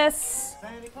Krampus.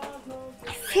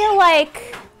 I feel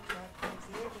like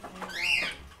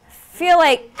feel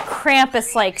like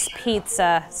Krampus likes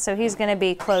pizza, so he's going to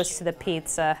be close to the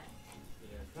pizza.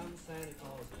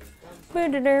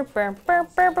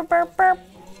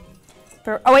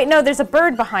 Oh, wait, no, there's a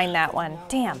bird behind that one.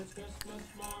 Damn.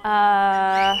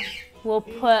 We'll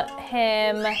put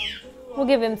him, we'll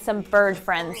give him some bird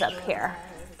friends up here.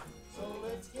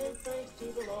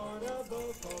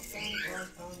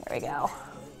 There we go.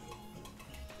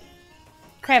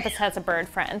 Krampus has a bird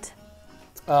friend.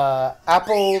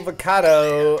 Apple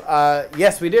avocado.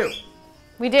 Yes, we do.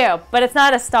 We do, but it's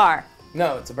not a star.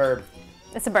 No, it's a bird.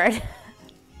 It's a bird.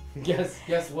 Guess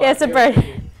what? Yeah, it's a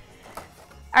bird.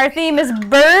 Our theme is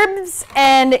birds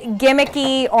and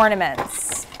gimmicky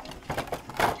ornaments.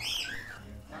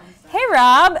 Hey,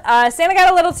 Rob. Santa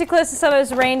got a little too close to some of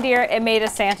his reindeer. It made a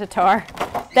Santa tour.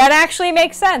 That actually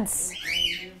makes sense.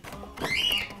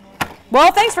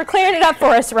 Well, thanks for clearing it up for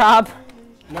us, Rob.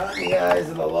 Not in the eyes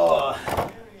of the law.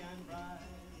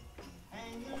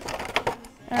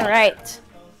 All right.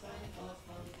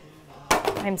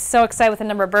 I'm so excited with the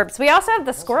number of burps. We also have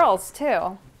the squirrels,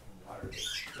 too.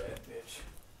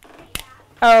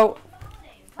 Oh,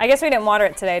 I guess we didn't water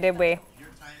it today, did we?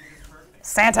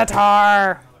 Santa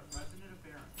tar.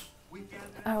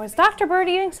 Oh, is Dr. Bird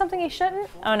eating something he shouldn't?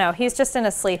 Oh, no, he's just in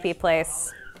a sleepy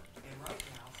place.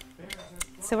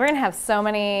 So we're going to have so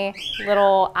many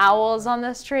little owls on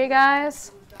this tree,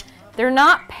 guys. They're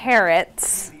not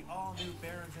parrots,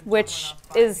 which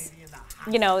is,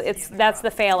 you know, that's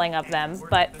the failing of them,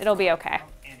 but it'll be okay.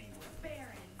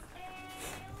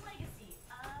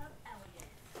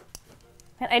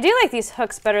 And I do like these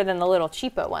hooks better than the little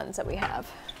cheapo ones that we have.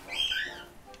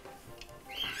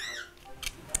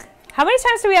 How many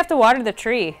times do we have to water the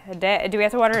tree a day? Do we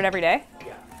have to water it every day?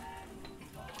 Yeah.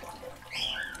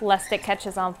 Lest it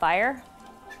catches on fire.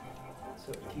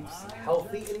 So it keeps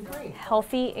healthy and green.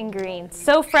 Healthy and green.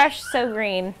 So fresh, so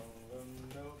green.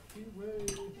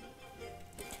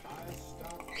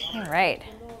 All right.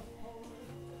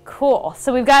 Cool.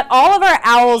 So we've got all of our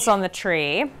owls on the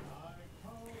tree.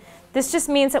 This just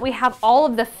means that we have all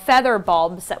of the feather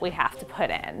bulbs that we have to put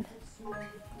in.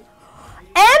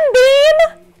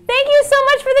 M-Beam! Thank you so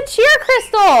much for the cheer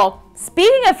crystal.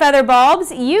 Speaking of feather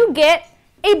bulbs, you get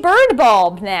a bird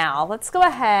bulb now. Let's go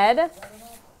ahead.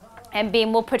 And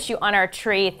Beam, we'll put you on our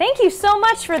tree. Thank you so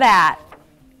much for that.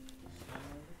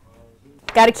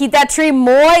 Got to keep that tree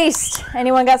moist.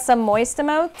 Anyone got some moist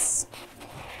emotes?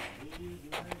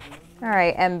 All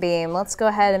right, M-Beam, let's go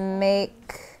ahead and make...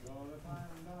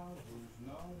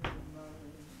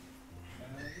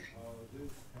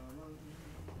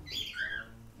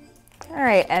 All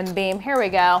right, M-Beam, here we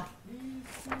go.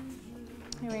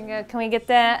 Here we go. Can we get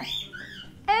that?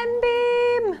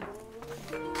 M-Beam!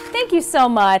 Thank you so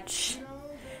much.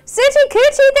 Suchi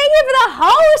Coochie, thank you for the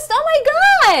host. Oh my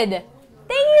God!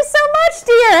 Thank you so much,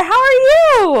 dear. How are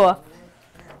you?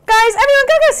 Guys, everyone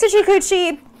go give Suchi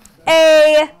Coochie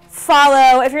a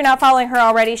follow if you're not following her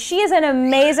already. She is an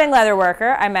amazing leather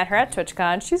worker. I met her at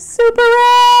TwitchCon. She's super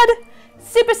rad.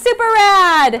 Super, super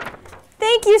rad.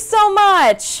 Thank you so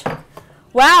much.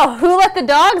 Wow, who let the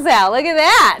dogs out? Look at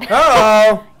that.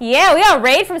 Uh-oh. Yeah, we got a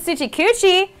raid from Suchi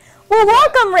Coochie. Well,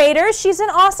 welcome, Raiders. She's an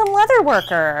awesome leather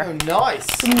worker. Oh, nice.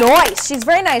 Nice. She's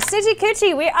very nice. Suchi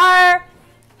Coochie, we are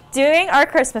doing our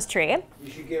Christmas tree.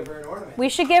 You should give her an ornament. We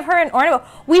should give her an ornament.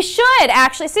 We should,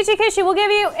 actually. Suchi Coochie, we'll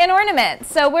give you an ornament.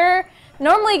 So we're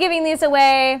normally giving these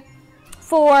away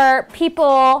for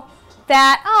people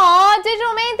that, aw,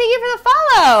 Digital Main, thank you for the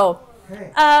follow.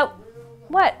 Hey.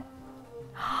 What?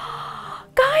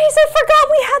 Guys, I forgot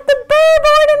we had the bird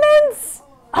ornaments.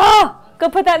 Oh, go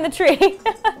put that in the tree. Thank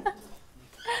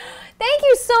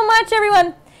you so much,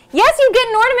 everyone. Yes, you get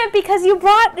an ornament because you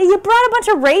brought a bunch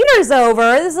of raiders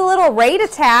over. This is a little raid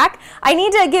attack. I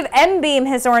need to give M-Beam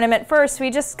his ornament first. We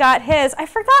just got his. I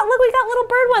forgot. Look, we got little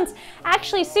bird ones.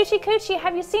 Actually, Suchi Coochie,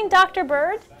 have you seen Dr.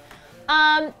 Bird?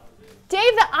 Dave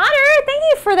the Otter, thank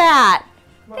you for that.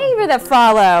 Thank you for the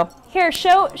follow. Here,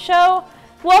 show.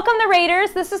 Welcome the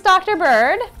Raiders. This is Dr.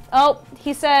 Bird. Oh,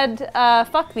 he said,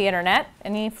 fuck the internet,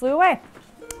 and he flew away.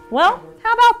 Well,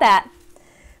 how about that?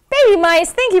 Baby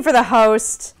Mice, thank you for the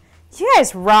host. You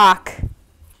guys rock.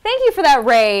 Thank you for that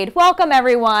raid. Welcome,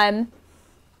 everyone.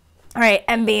 All right,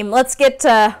 M-Beam, let's get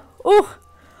to... Ooh.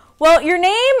 Well, your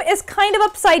name is kind of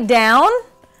upside down,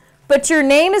 but your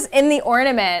name is in the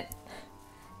ornament.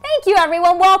 Thank you,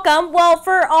 everyone. Welcome. Well,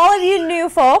 for all of you new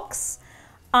folks,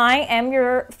 I am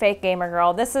your fake gamer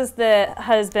girl. This is the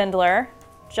husbandler,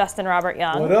 Justin Robert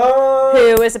Young, What up?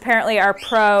 who is apparently our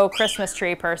pro Christmas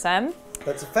tree person.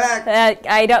 That's a fact.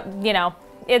 I don't, you know,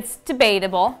 it's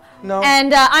debatable. No.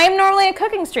 And I'm normally a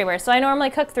cooking streamer, so I normally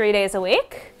cook 3 days a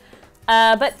week.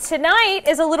 But tonight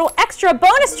is a little extra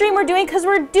bonus stream we're doing because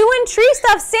we're doing tree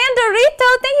stuff. Sandorito,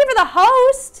 thank you for the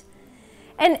host.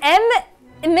 And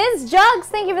Ms. Jugs,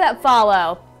 thank you for that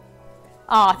follow.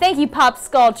 Aw, thank you, Pop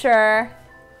Sculpture.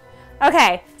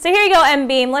 Okay, so here you go,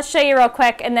 M-Beam. Let's show you real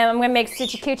quick, and then I'm going to make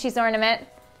Suchi Coochie's ornament.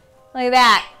 Look at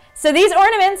that. So these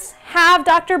ornaments have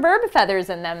Dr. Burb feathers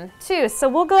in them, too. So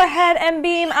we'll go ahead,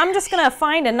 M-Beam. I'm just going to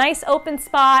find a nice open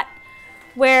spot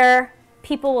where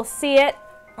people will see it,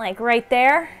 like right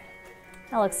there.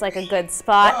 That looks like a good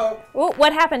spot. Oh,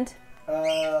 what happened?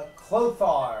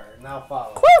 Clothar now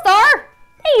follow. Clothar!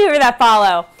 Thank you for that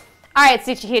follow. All right,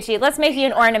 Suchi Coochie, let's make you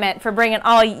an ornament for bringing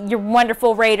all your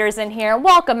wonderful raiders in here.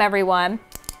 Welcome, everyone.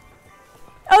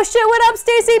 Oh, shit, what up,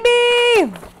 Stacy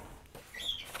B?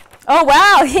 Oh,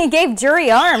 wow, he gave Jury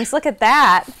arms. Look at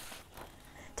that.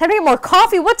 Time to get more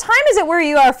coffee. What time is it where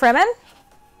you are, Fremen?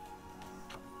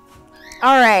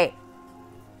 All right.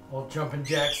 Old Jumpin'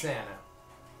 Jack Santa.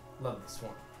 Love this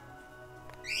one.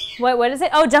 What is it?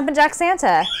 Oh, Jumpin' Jack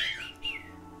Santa.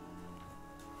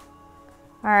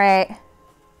 All right.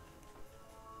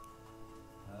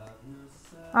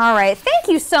 All right. Thank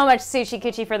you so much, Suchi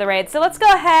Coochie, for the raid. So let's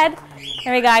go ahead.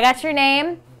 There we go. I got your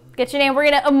name. Get your name. We're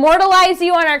going to immortalize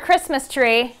you on our Christmas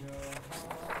tree.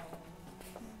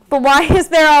 But why is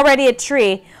there already a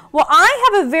tree? Well, I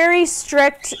have a very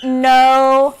strict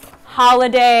no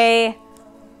holiday,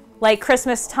 like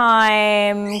Christmas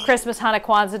time, Christmas, Hanukkah,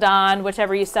 Kwanzaa, Dawn,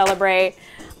 whichever you celebrate,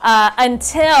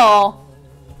 until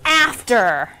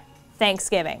after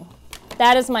Thanksgiving.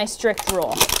 That is my strict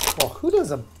rule. Well, who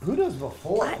does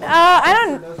before?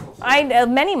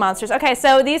 Many monsters. Okay,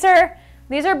 so these are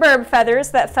burb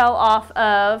feathers that fell off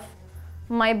of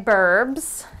my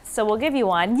burbs. So we'll give you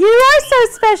one. You are so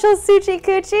special, Suchi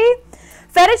Coochie.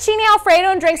 Fettuccine Alfredo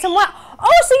and drink some wine.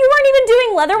 Oh, so you weren't even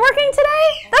doing leatherworking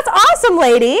today? That's awesome,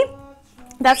 lady.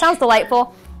 That sounds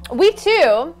delightful. We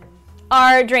too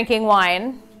are drinking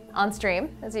wine on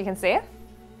stream, as you can see.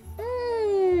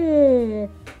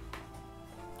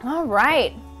 All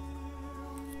right.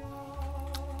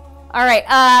 All right,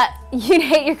 you'd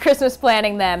hate your Christmas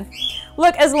planning then.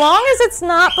 Look, as long as it's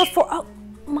not before, oh,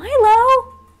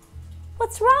 Milo,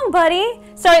 what's wrong, buddy?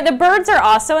 Sorry, the birds are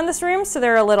also in this room, so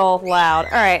they're a little loud.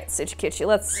 All right, Suchi Coochie,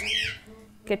 let's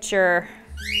get your,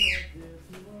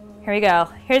 here we go.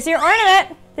 Here's your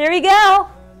ornament. There you go.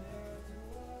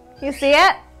 You see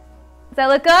it? Does that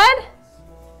look good?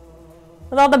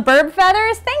 With all the burb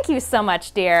feathers? Thank you so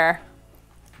much, dear.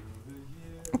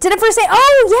 Did it first say,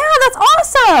 oh yeah,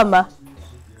 that's awesome.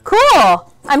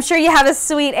 Cool. I'm sure you have a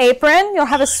sweet apron. You'll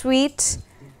have a sweet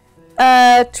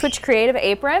Twitch Creative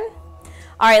apron.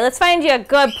 All right, let's find you a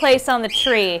good place on the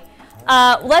tree.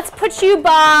 Let's put you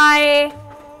by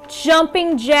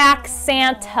Jumping Jack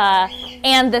Santa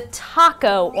and the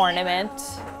taco ornament.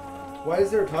 Why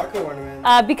is there a taco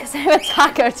ornament? Because I have a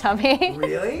taco tummy.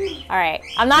 Really? All right,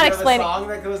 I'm not explaining. Do you have a song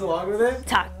that goes along with it?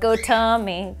 Taco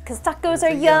tummy, cause tacos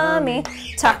are yummy.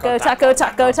 Taco, taco,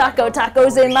 taco, taco,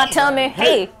 tacos in my tummy.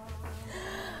 Hey.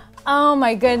 Oh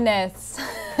my goodness.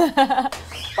 Well,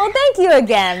 thank you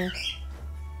again.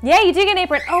 Yeah, you do get an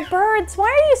apron. Oh, birds, why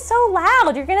are you so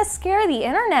loud? You're gonna scare the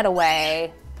internet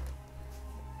away.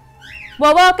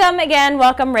 Well, welcome again.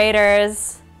 Welcome,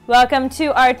 Raiders. Welcome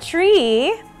to our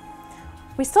tree.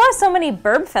 We still have so many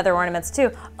burb feather ornaments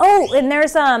too. Oh, and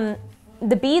there's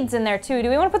the beads in there too. Do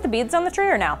we want to put the beads on the tree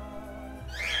or no?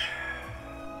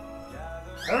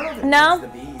 I don't know if it No?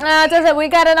 needs the beads. Does it? We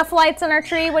got enough lights on our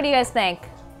tree? What do you guys think?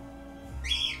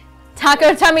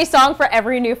 Taco Tummy song for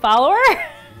every new follower?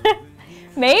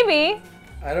 Maybe.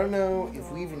 I don't know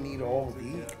if we even need all of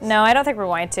these. No, I don't think we're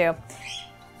going to.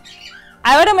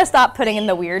 I would almost stop putting in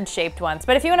the weird shaped ones,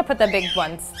 but if you want to put the big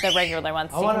ones, the regular ones,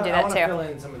 you can do that too. Fill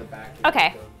in some of the back.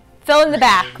 Okay, fill in the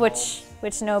back, which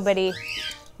nobody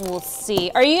will see.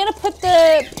 Are you gonna put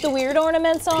the weird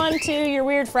ornaments on to your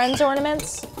weird friends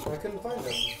ornaments? I couldn't find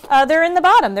them. They're in the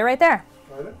bottom. They're right there.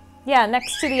 Are they? Yeah,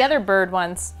 next to the other bird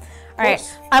ones. All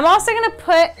right, I'm also gonna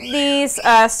put these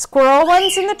squirrel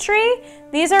ones in the tree.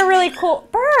 These are really cool.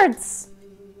 Birds!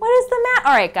 What is the matter?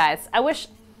 All right, guys, I wish,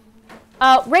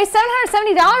 raised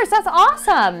 $770, that's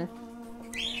awesome.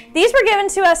 These were given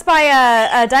to us by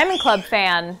a Diamond Club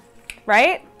fan,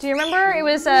 right? Do you remember? It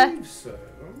was,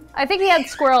 I think he had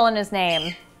squirrel in his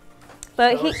name.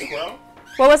 But Stoic Squirrel?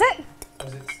 What was it?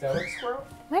 Was it Stoic Squirrel?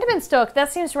 Might have been Stoic,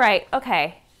 that seems right.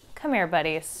 Okay, come here,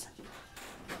 buddies.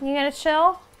 You gonna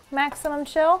chill? Maximum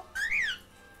chill?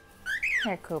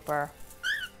 Here, Cooper.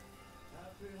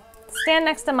 Stand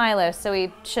next to Milo so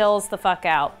he chills the fuck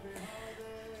out.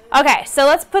 Okay, so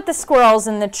let's put the squirrels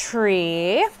in the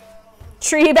tree.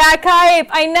 Tree back hype,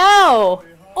 I know.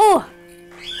 Ooh.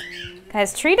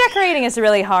 Guys, tree decorating is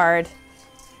really hard.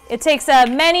 It takes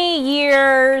many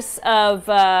years of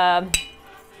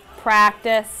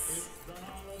practice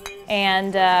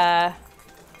and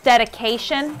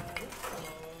dedication,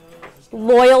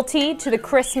 loyalty to the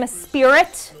Christmas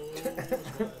spirit.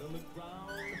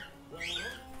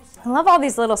 I love all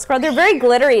these little squirrels. They're very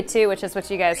glittery too, which is what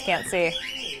you guys can't see.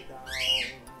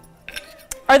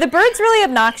 Are the birds really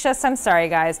obnoxious? I'm sorry,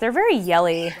 guys. They're very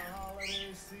yelly.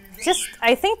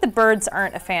 I think the birds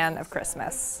aren't a fan of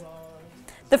Christmas.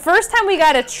 The first time we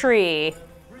got a tree,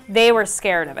 they were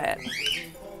scared of it.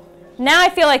 Now I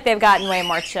feel like they've gotten way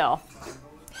more chill.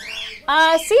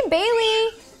 See, Bailey,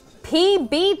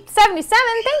 PB77,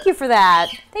 thank you for that.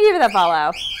 Thank you for that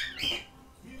follow.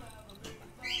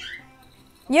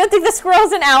 You don't think the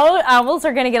squirrels and owls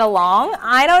are going to get along?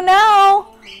 I don't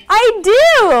know. I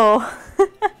do.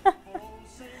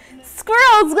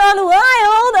 Squirrels gone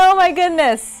wild. Oh my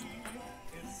goodness.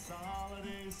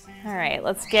 All right,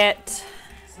 let's get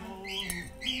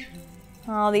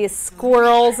all these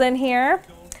squirrels in here.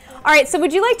 All right, so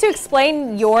would you like to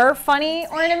explain your funny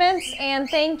ornaments? And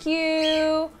thank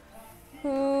you,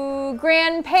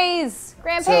 Grand Pays.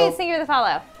 Grand Pays, thank you for the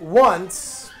follow.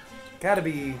 Once, gotta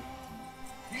be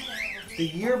the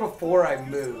year before I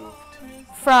moved.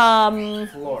 From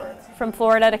Florida. From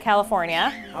Florida to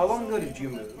California. How long ago did you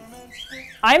move?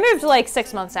 I moved like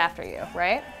 6 months after you,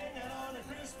 right?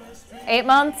 8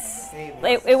 months? 8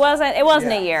 months. It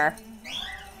wasn't a year.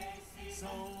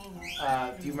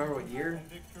 Do you remember what year?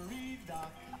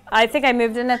 I think I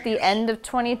moved in at the end of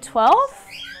 2012.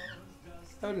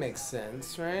 That would make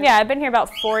sense, right? Yeah, I've been here about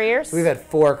 4 years. We've had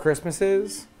 4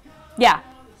 Christmases. Yeah.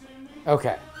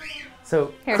 Okay.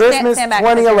 So Here, Christmas stand back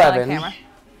 'cause you're on 2011. camera.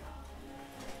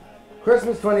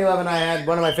 Christmas 2011, I had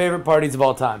one of my favorite parties of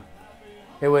all time.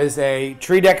 It was a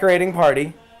tree decorating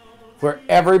party where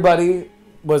everybody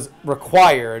was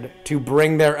required to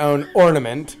bring their own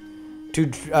ornament to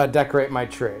decorate my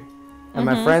tree. And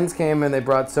my friends came and they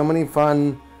brought so many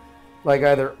fun, like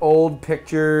either old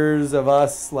pictures of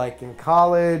us like in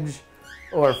college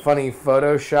or funny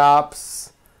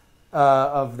photoshops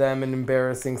of them in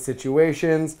embarrassing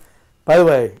situations. By the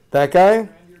way, that guy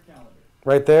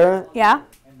right there, Yeah.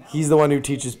 he's the one who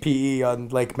teaches PE on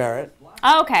Lake Merritt.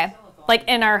 Oh, okay. Like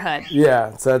in our hood.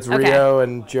 Yeah, so that's Okay. Rio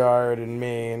and Jard and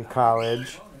me in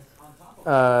college.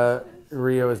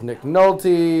 Rio is Nick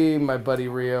Nolte, my buddy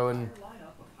Rio and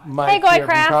Mike here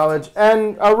from college,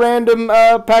 and a random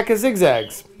pack of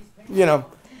zigzags. You know,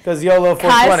 because YOLO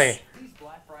 420.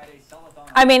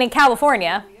 I mean, in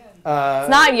California, it's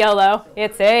not YOLO.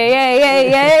 It's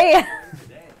A.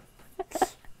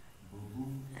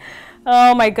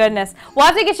 Oh my goodness. We'll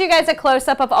have to get you guys a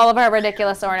close-up of all of our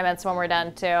ridiculous ornaments when we're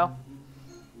done too.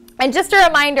 And just a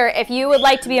reminder, if you would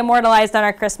like to be immortalized on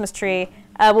our Christmas tree,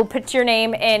 we'll put your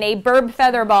name in a burb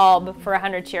feather bulb for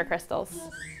 100 cheer crystals.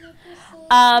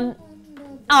 Well,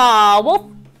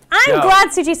 I'm glad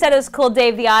Suchi said it was cool,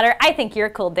 Dave the Otter. I think you're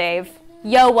cool, Dave.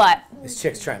 Yo, what? This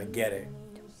chick's trying to get it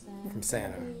from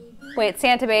Santa. Wait,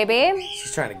 Santa baby?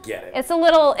 She's trying to get it. It's a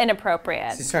little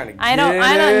inappropriate. She's trying to get I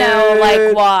don't know,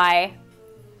 like, why.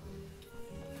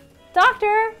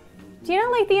 Doctor, do you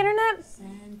not like the internet?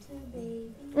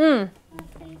 All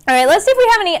right, let's see if we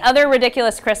have any other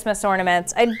ridiculous Christmas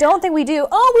ornaments. I don't think we do.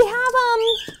 Oh, we have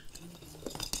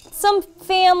some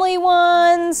family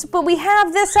ones, but we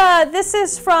have this. This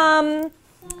is from.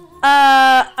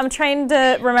 I'm trying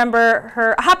to remember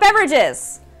her. Hot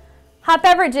Beverages. Hot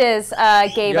Beverages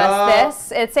gave us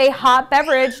this. It's a hot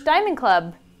beverage Diamond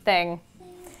Club thing.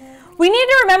 We need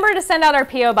to remember to send out our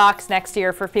P.O. box next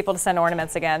year for people to send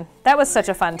ornaments again. That was such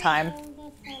a fun time.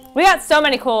 We got so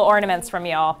many cool ornaments from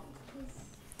y'all.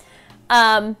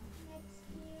 Oh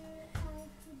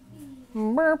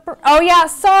yeah,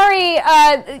 sorry.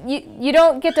 You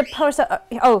don't get to post.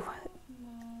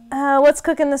 What's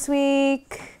cooking this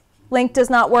week? Link does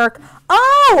not work.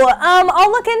 Oh,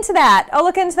 I'll look into that. I'll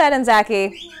look into that,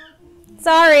 Inzaki.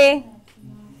 Sorry.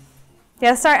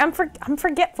 Yeah, sorry. I'm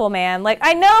forgetful, man. Like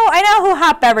I know who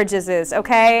Hot Beverages is.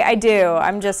 Okay, I do.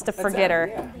 I'm just a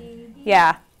forgetter.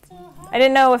 Yeah. I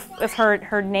didn't know if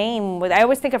her name was. I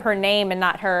always think of her name and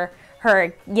not her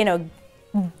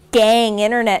gang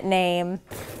internet name.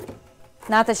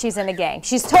 Not that she's in a gang.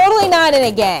 She's totally not in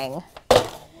a gang.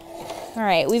 All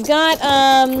right, we've got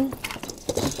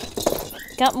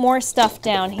more stuff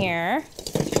down here.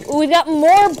 Ooh, we've got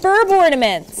more burb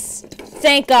ornaments.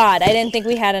 Thank God. I didn't think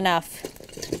we had enough.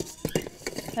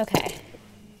 Okay.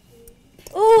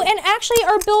 Ooh, and actually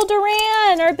our Bill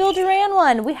Duran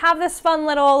one. We have this fun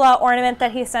little ornament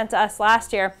that he sent to us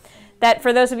last year that,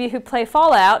 for those of you who play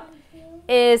Fallout,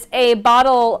 is a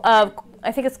bottle of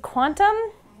I think it's Quantum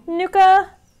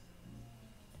Nuka.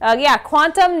 Yeah,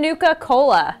 Quantum Nuka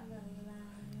Cola.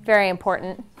 Very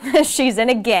important. She's in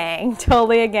a gang.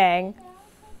 Totally a gang.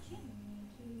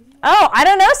 Oh, I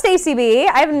don't know, Stacy B.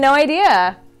 I have no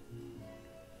idea.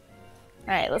 All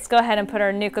right, let's go ahead and put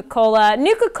our Nuka Cola.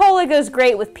 Nuka Cola goes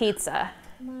great with pizza.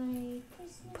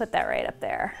 Put that right up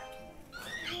there.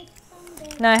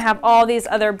 Now I have all these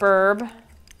other burb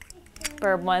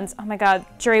ones. Oh my God,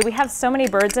 Jury, we have so many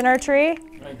birds in our tree.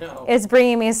 I know. It's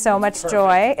bringing me so much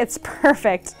joy. It's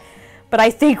perfect. But I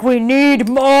think we need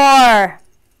more.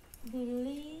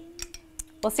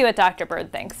 We'll see what Dr.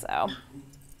 Bird thinks, though.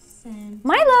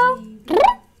 Milo!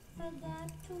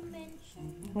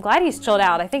 I'm glad he's chilled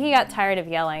out. I think he got tired of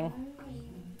yelling.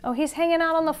 Oh, he's hanging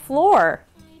out on the floor.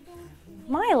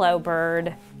 Milo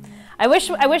Bird. I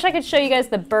wish I could show you guys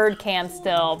the bird cam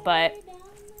still, but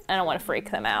I don't want to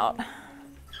freak them out.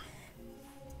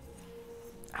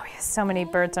 Oh, we have so many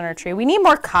birds on our tree. We need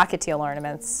more cockatiel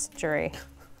ornaments, Jury.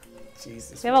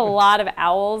 Jesus. We have a lot of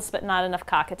owls, but not enough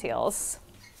cockatiels.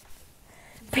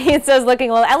 Pizza's looking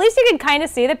a little... At least you can kind of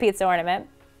see the pizza ornament.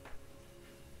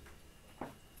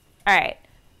 All right.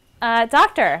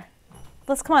 Doctor,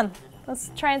 come on. Let's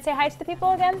try and say hi to the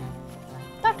people again.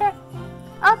 Doctor,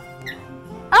 up,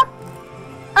 up,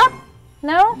 up.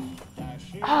 No?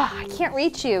 Oh, I can't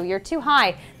reach you. You're too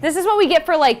high. This is what we get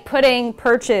for like putting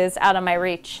perches out of my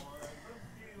reach.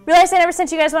 Realized I never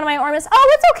sent you guys one of my ornaments.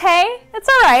 Oh, it's okay. It's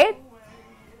all right.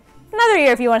 Another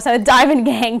year if you want to send a Diamond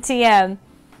Gang TM.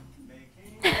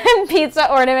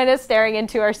 Pizza ornament is staring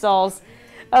into our souls.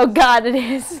 Oh God, it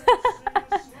is.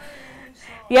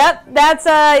 Yep, that's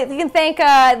you can thank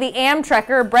the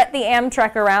Amtrekker, Brett the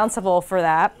Amtrekker Roundtable for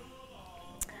that.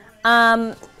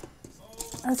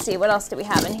 Let's see, what else do we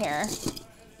have in here?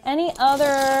 Any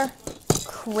other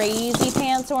crazy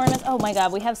pants ornaments? Oh my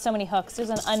God, we have so many hooks. There's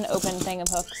an unopened thing of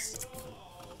hooks.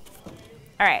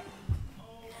 All right.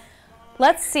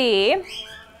 Let's see.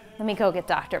 Let me go get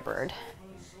Dr. Bird.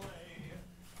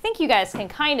 I think you guys can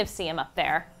kind of see him up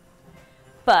there.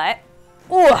 But,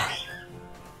 ooh.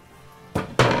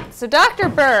 So Dr.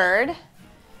 Bird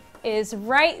is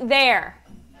right there.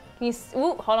 He's,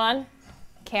 ooh, hold on.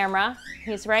 Camera.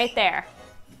 He's right there.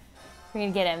 We're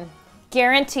gonna get him.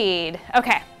 Guaranteed.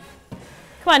 Okay.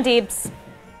 Come on, Deebs.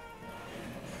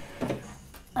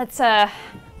 Let's, up.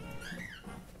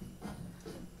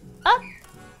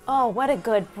 Oh, what a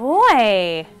good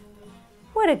boy.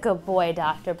 What a good boy,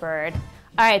 Dr. Bird.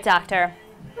 All right, Doctor.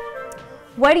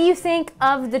 What do you think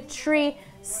of the tree?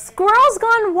 Squirrel's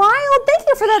Gone Wild? Thank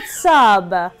you for that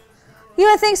sub. You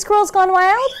want to thank Squirrel's Gone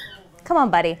Wild? Come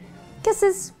on, buddy.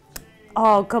 Kisses.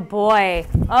 Oh, good boy.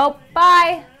 Oh,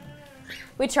 bye.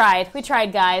 We tried,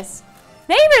 guys.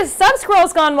 Thank you for the sub,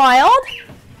 Squirrel's Gone Wild.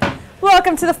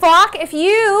 Welcome to the flock. If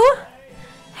you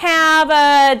have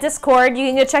a Discord, you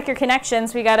can go check your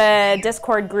connections. We got a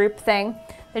Discord group thing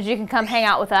that you can come hang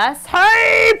out with us.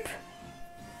 Hype!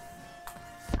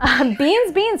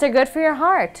 Beans are good for your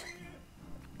heart.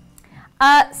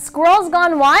 Squirrel's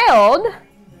Gone Wild.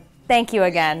 Thank you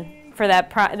again for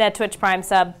that Twitch Prime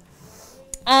sub.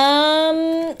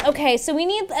 Okay, so we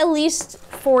need at least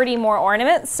 40 more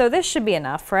ornaments, so this should be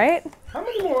enough, right? How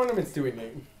many more ornaments do we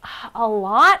need? A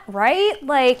lot, right?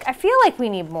 Like, I feel like we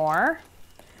need more.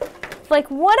 Like,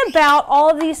 what about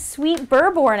all these sweet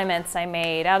burb ornaments I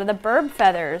made out of the burb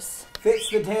feathers? Fitz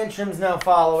the Tantrum's now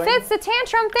following. Fitz the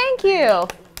Tantrum, thank you.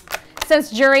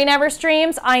 Since Jury never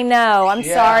streams, I know. I'm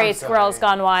sorry, Squirrel's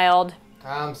Gone Wild.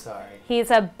 I'm sorry.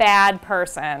 He's a bad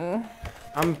person.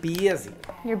 I'm busy.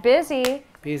 You're busy.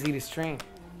 Busy to stream.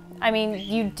 I mean,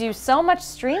 you do so much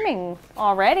streaming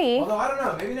already. Although, I don't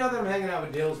know. Maybe now that I'm hanging out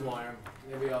with Dillsmore,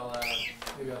 maybe I'll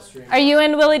stream. Are you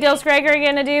and Willie Dills Gregor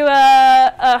going to do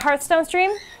a Hearthstone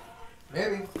stream?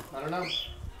 Maybe. I don't know.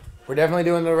 We're definitely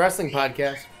doing the wrestling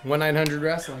podcast. 1-900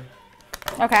 Wrestling.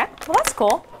 Okay. Well, that's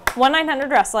cool. 1-900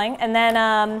 Wrestling. And then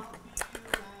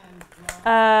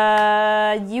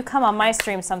you come on my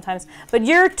stream sometimes. But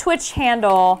your Twitch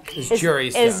handle is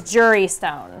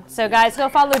Jurystone. So, guys, go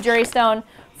follow Jurystone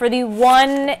for the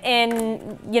one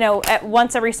in, at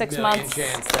once every 6 months.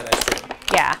 Chance that I stream.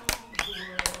 Yeah.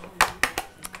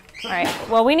 All right.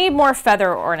 Well, we need more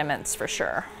feather ornaments for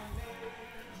sure.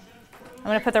 I'm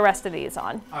going to put the rest of these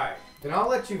on. All right. Then I'll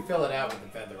let you fill it out with the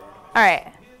feather ornament. All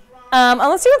right.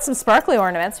 Unless you want some sparkly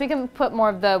ornaments, we can put more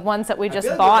of the ones that we just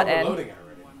bought in.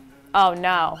 Oh,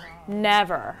 no.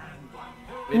 Never.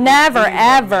 Never,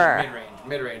 ever.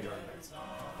 Mid-range ornaments.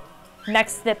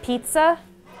 Next to the pizza.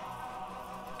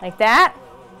 Like that?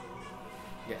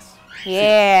 Yes.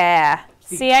 Yeah.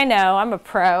 See, I know. I'm a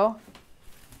pro.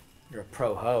 You're a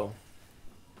pro hoe.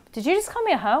 Did you just call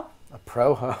me a hoe? A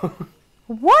pro hoe.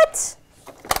 What?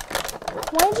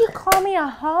 Why'd you call me a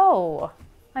hoe?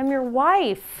 I'm your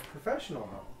wife. Professional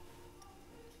hoe.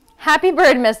 Happy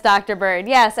Birdmas, Dr. Bird.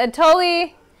 Yes, and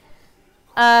totally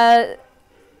for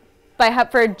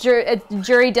a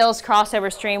Jury Dills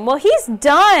crossover stream. Well, he's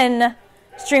done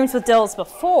streams with Dills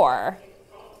before,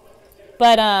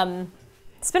 but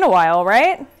it's been a while,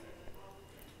 right?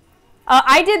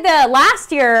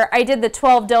 Last year I did the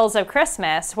 12 Dills of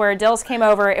Christmas, where Dills came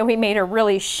over and we made a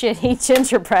really shitty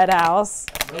gingerbread house.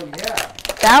 Oh yeah.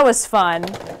 That was fun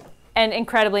and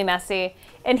incredibly messy.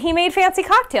 And he made fancy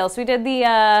cocktails. We did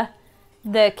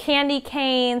the candy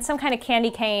cane, some kind of candy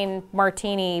cane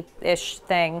martini-ish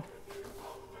thing.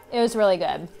 It was really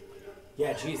good.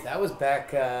 Yeah, geez, that was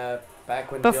back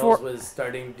when Before- Dills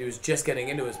was just getting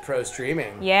into his pro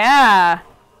streaming. Yeah.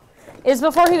 It was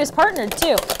before he was partnered,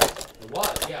 too. It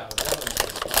was, yeah.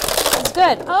 It's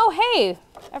good. Oh, hey.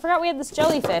 I forgot we had this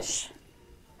jellyfish.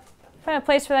 Find a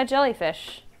place for that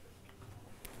jellyfish.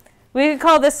 We could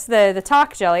call this the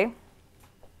talk jelly.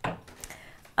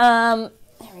 There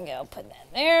we go. Put that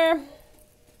there.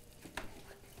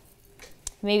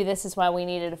 Maybe this is why we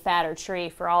needed a fatter tree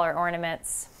for all our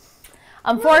ornaments.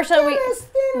 Unfortunately,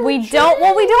 we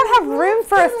don't have room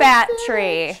for a fat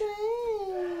tree.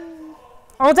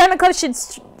 Well, Diamond Club should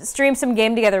stream some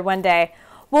game together one day.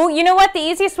 Well, you know what? The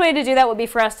easiest way to do that would be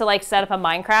for us to like set up a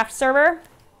Minecraft server.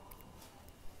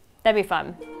 That'd be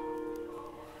fun.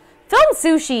 Film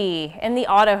Sushi and the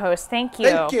auto host. Thank you.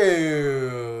 Thank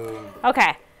you.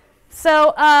 Okay.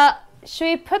 So, should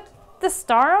we put the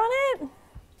star on it?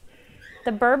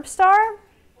 The Burb star? I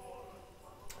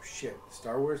Oh, shit.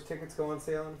 Star Wars tickets go on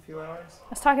sale in a few hours?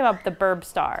 was talking about the Burb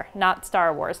star, not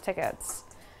Star Wars tickets.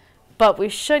 But we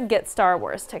should get Star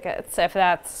Wars tickets if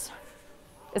that's...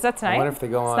 Is that tonight? I wonder if they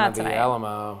go It's on not at the tonight.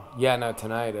 Alamo. Yeah, no,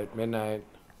 tonight at midnight.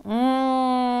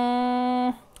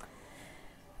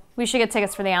 We should get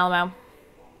tickets for the Alamo.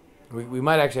 We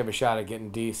might actually have a shot at getting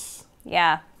Deese.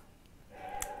 Yeah.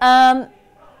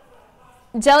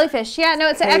 Jellyfish. Yeah, no,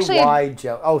 it's actually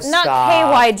Oh, not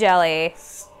stop. KY jelly.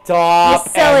 Stop.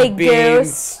 You silly and Bean,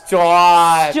 goose.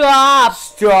 Stop. Stop.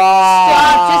 Stop.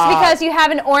 Stop. Just because you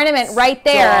have an ornament right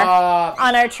there Stop.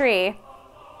 on our tree.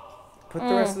 Put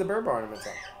the rest of the Burb ornaments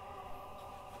on.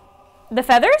 The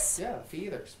feathers? Yeah,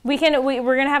 feathers. We're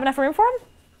gonna have enough room for them?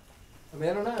 I mean,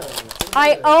 I don't know.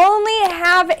 I only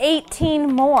have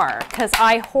 18 more because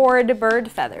I hoard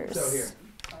bird feathers. So here,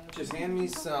 just hand me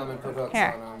some and put hooks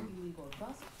Here. on them.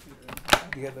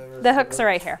 You got the The hooks are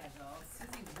right here.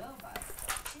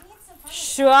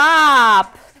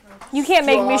 Stop! You can't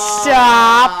make me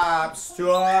stop.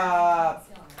 Stop.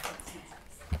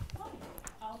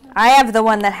 I have the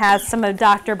one that has some of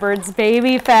Dr. Bird's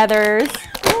baby feathers.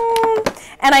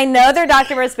 And I know they're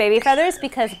Dr. Bird's baby feathers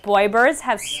because boy birds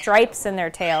have stripes in their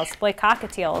tails. Boy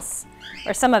cockatiels.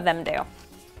 Or some of them do.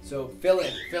 So fill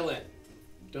in.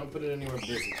 Don't put it anywhere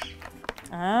busy.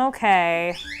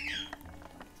 Okay.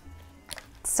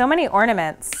 So many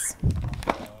ornaments.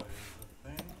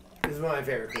 This is one of my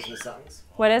favorite Christmas songs.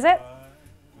 What is it?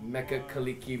 Mecca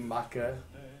Kaliki Maka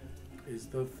is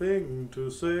the thing to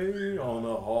say on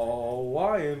a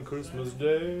Hawaiian Christmas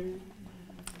day.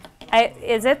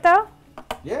 Is it though?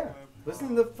 Yeah. Listen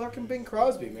to the fucking Bing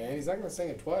Crosby, man. He's not going to sing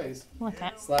it twice.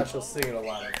 Okay. Slash will sing it a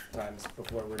lot of times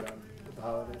before we're done with the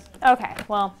holidays. Okay,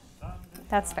 well,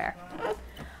 that's fair.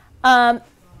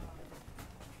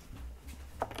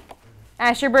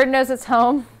 Asher Bird knows it's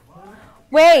home.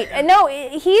 Wait, no,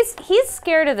 he's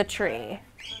scared of the tree.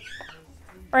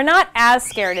 Or not as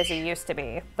scared as he used to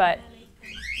be, but...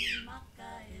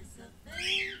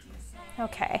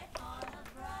 Okay.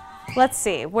 Let's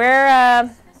see,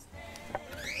 where,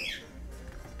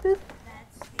 boop.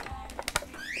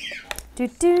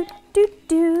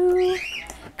 Do.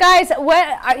 Guys,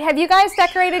 have you guys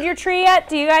decorated your tree yet?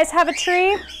 Do you guys have a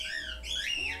tree?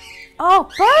 Oh,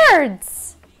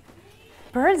 birds!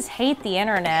 Birds hate the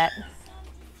internet.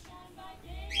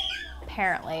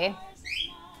 Apparently.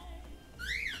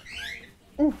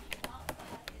 I'm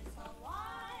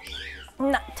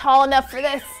not tall enough for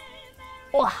this.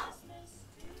 Ugh.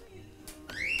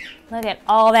 Look at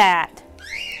all that.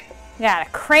 We got a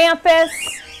Krampus,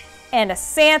 and a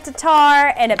Santa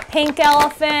Tar, and a pink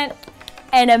elephant,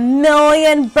 and a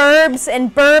million burbs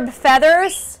and burb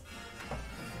feathers.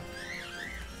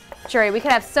 Jury, we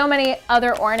could have so many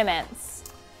other ornaments.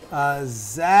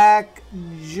 Zach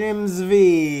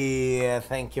Jimsv,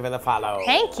 thank you for the follow.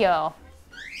 Thank you.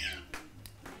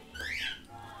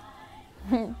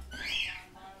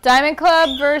 Diamond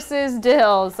Club versus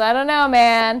Dills. I don't know,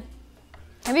 man.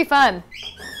 It'd be fun.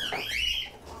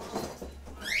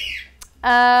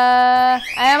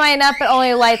 I might not, but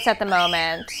only lights at the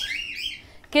moment.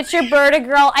 Get your bird a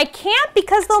girl. I can't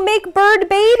because they'll make bird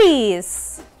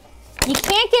babies. You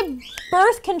can't get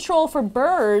birth control for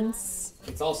birds.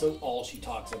 It's also all she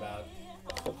talks about.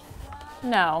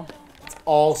 No.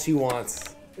 All she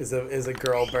wants is a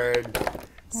girl bird,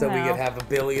 so we No. could have a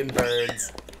billion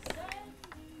birds.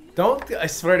 Don't, I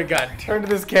swear to God, turn to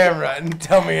this camera and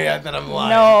tell me that I'm lying.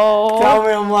 No. Tell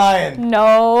me I'm lying. No.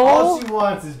 All she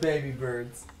wants is baby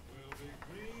birds.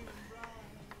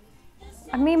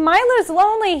 I mean, Milo's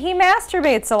lonely. He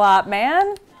masturbates a lot, man.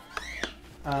 Nick,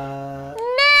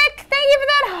 thank you for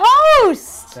that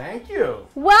host. Thank you.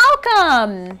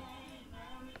 Welcome.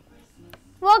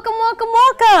 Welcome, welcome,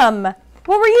 welcome.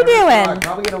 What were you doing?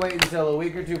 Probably gonna wait until a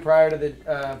week or two prior to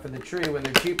the for the tree when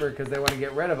they're cheaper because they want to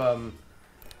get rid of them.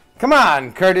 Come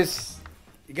on, Curtis.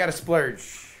 You gotta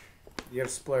splurge. You gotta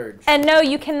splurge. And no,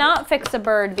 you cannot fix a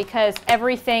bird because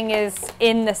everything is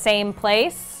in the same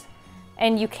place,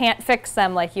 and you can't fix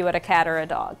them like you would a cat or a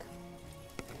dog.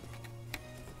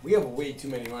 We have way too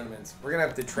many ornaments. We're gonna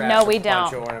have to trash No, we a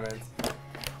bunch don't. of ornaments.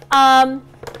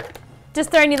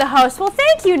 Just throwing you the host. Well,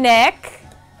 thank you, Nick.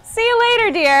 See you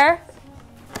later, dear.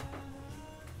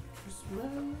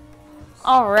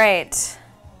 All right.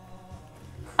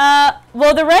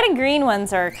 Well, the red and green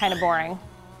ones are kind of boring.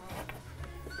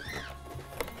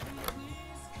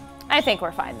 I think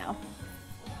we're fine now.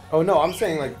 Oh no, I'm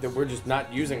saying like that we're just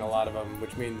not using a lot of them,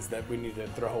 which means that we need to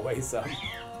throw away some.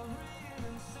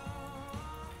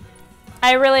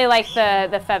 I really like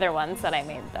the feather ones that I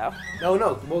made, though.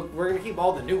 No, well, we're gonna keep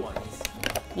all the new ones.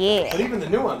 Yeah. But even the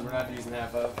new ones we're not using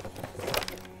half of.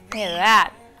 Look at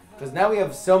that. Because now we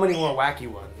have so many more wacky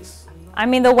ones. I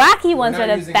mean, the wacky ones We're are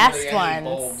not the using best really any ones.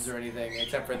 bulbs or anything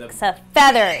except for the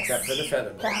Feathers. except for the feather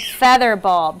bulbs. The feather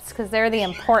bulbs, because they're the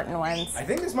important ones. I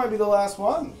think this might be the last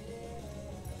one.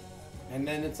 And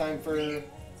then it's time for the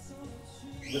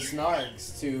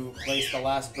Snargs to place the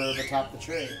last burb atop the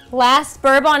tree. Last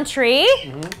burb on tree?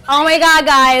 Oh my god,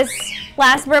 guys.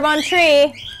 Last burb on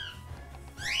tree.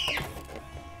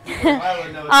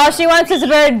 All she wants is a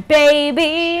bird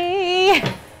baby.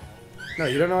 No,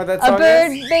 you don't know what that A song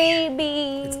bird is?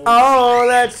 baby. All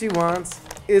that she wants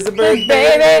is a bird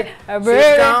baby. A bird.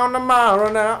 She's gone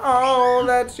tomorrow now. All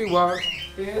that she wants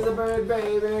is a bird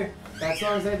baby. That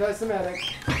song's anti-Semitic.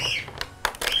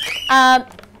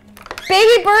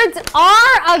 Baby birds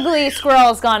are ugly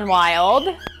squirrels gone wild.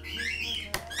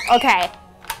 Okay.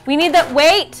 We need the,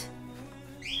 wait.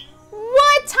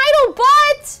 What? Title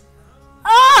butt?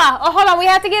 Oh, hold on. We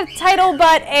have to give title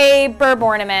butt a burb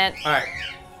ornament. All right.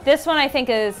 This one I think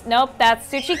is, nope,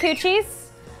 that's Suchi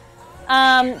Coochie's.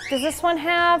 Does this one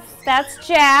have, that's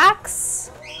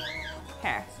Jack's.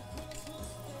 Here.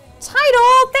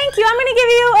 Title, thank you. I'm gonna give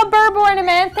you a burb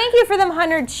ornament. Thank you for them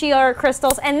 100 Sheila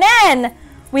crystals. And then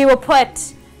we will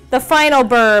put the final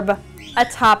burb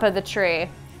atop of the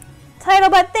tree. Title,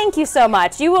 but thank you so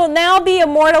much. You will now be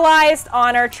immortalized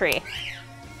on our tree.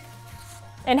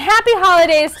 And happy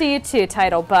holidays to you too,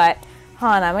 Title, but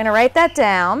hold on, I'm gonna write that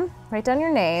down. Write down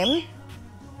your name.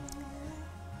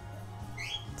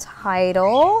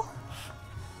 Title,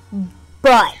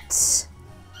 but.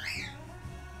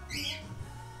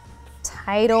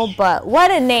 Title, but. What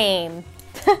a name.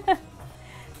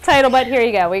 Title, but here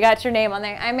you go. We got your name on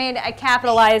there. I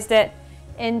capitalized it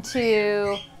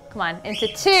into, come on, into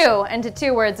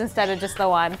two words instead of just the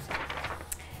one.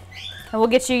 And we'll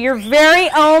get you your very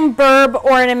own burb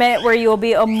ornament where you will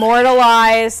be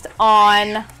immortalized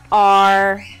on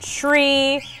our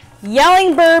tree,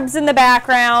 yelling burbs in the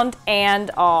background and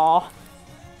all.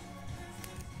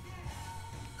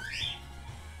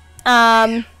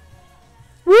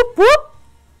 Whoop whoop.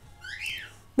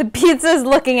 The pizza's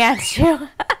looking at you.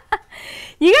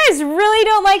 You guys really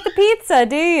don't like the pizza,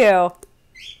 do you?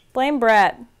 Blame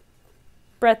Brett.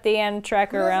 Brett the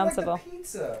Amtrak around Seville.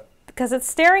 Pizza. Because it's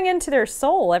staring into their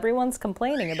soul. Everyone's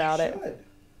complaining about it. Should.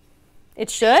 It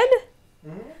should?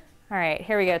 Mm-hmm. All right,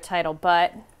 here we go, title,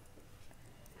 but.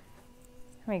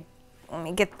 Let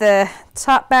me get the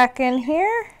top back in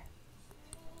here.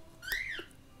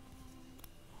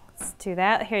 Let's do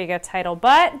that. Here you go, title,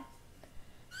 but.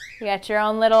 You got your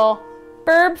own little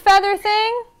burb feather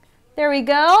thing. There we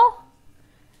go.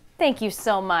 Thank you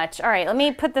so much. All right, let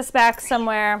me put this back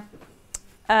somewhere.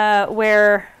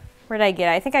 Where did I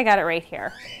get it? I think I got it right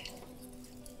here.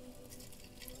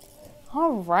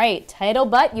 All right, title,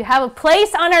 but you have a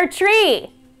place on our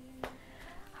tree.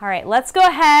 All right, let's go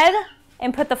ahead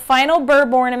and put the final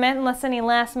burb ornament, unless any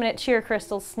last minute cheer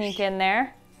crystals sneak in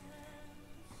there.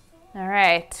 All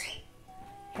right,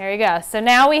 here we go. So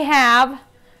now we have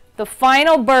the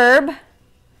final burb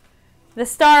the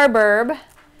star burb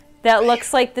that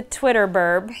looks like the Twitter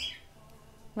burb.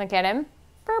 Look at him.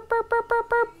 Burp, burp, burp, burp,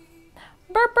 burp.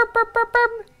 Burp, burp, burp, burp,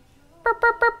 burp. Burp,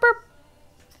 burp, burp, burp.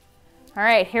 All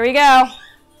right, here we go.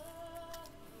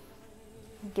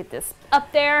 Get this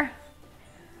up there.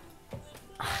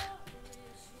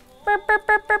 Burp, burp,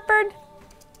 burp, burp, burp.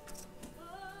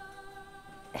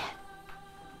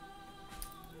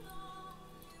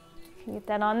 Can you get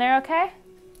that on there, okay?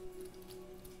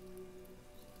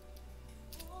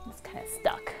 It's kind of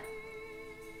stuck.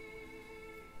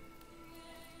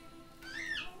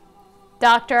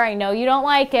 Doctor, I know you don't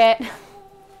like it.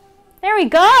 There we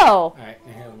go. All right,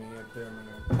 here, let me get there.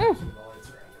 I'm gonna see the lights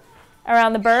around it.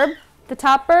 Around the burb, the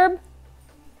top burb.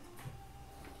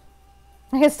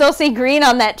 I can still see green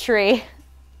on that tree.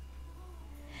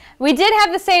 We did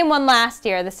have the same one last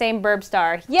year, the same burb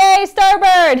star. Yay,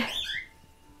 Starbird!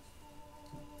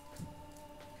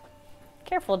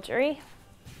 Careful, Jury.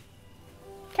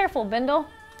 Careful, Bindle.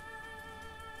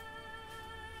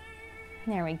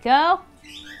 There we go.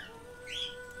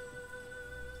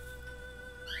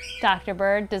 Dr.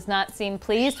 Bird does not seem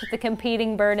pleased with the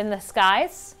competing bird in the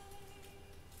skies.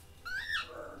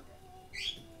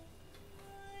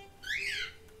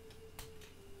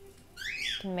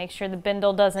 Can make sure the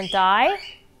Bindle doesn't die.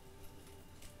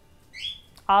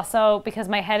 Also, because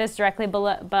my head is directly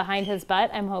behind his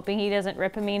butt, I'm hoping he doesn't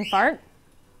rip a mean fart.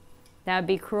 That would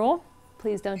be cruel.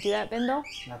 Please don't do that, Bindle.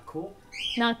 Not cool.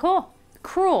 Not cool.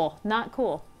 Cruel, not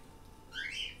cool.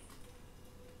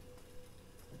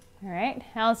 All right,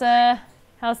 how's the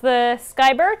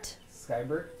Skybert?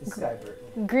 Skybert is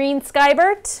Skybert. Green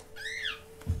Skybert.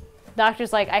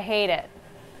 Doctor's like, I hate it.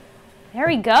 There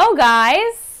we go,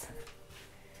 guys.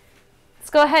 Let's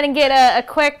go ahead and get a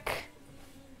quick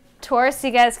tour so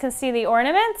you guys can see the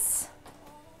ornaments.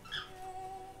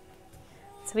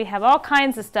 So we have all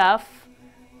kinds of stuff,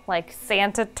 like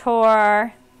Santa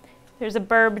tour. There's a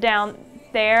burb down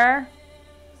there,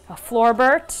 a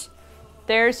Floorbert.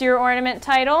 There's your ornament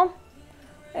title.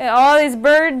 And all these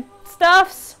bird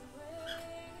stuffs.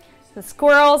 The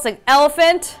squirrels, the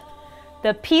elephant,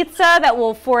 the pizza that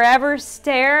will forever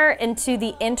stare into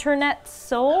the internet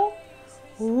soul.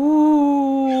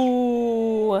 Ooh.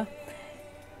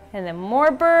 And then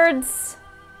more birds.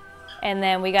 And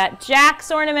then we got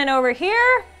Jack's ornament over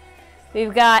here.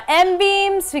 We've got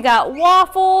M-beams, we got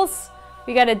waffles.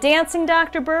 We got a dancing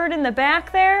Dr. Bird in the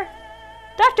back there.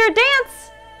 Doctor,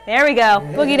 dance! There we go.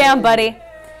 Boogie down, buddy.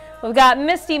 We've got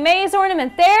Misty May's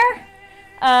ornament there.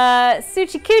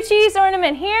 Suchi Coochie's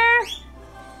ornament here.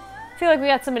 I feel like we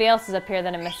got somebody else's up here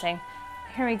that I'm missing.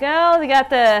 Here we go. We got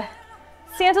the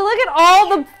Santa. Look at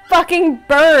all the fucking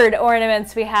bird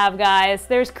ornaments we have, guys.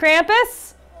 There's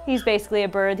Krampus. He's basically a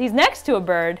bird. He's next to a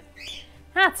bird.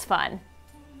 That's fun.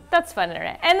 That's fun,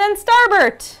 internet. And then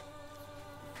Starbert.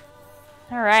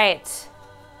 All right.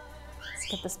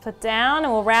 Get this put down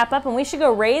and we'll wrap up and we should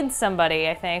go raid somebody,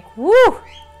 I think. Woo!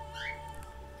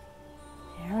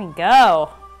 There we go.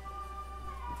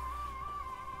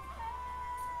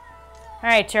 All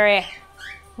right, Jury.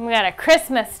 We got a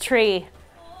Christmas tree.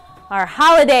 Our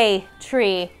holiday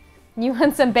tree. You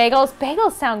want some bagels?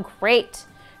 Bagels sound great.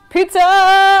 Pizza!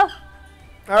 All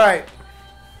right.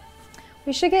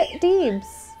 We should get Deebs.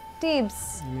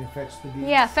 Deebs. You gonna fetch the Deebs?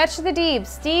 Yeah, fetch the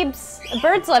Deebs. Deebs,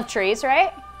 birds love trees,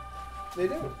 right? They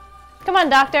do. Come on,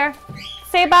 Doctor.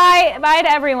 Say bye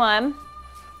to everyone.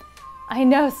 I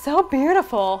know, so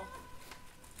beautiful.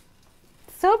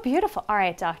 So beautiful. All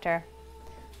right, Doctor.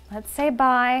 Let's say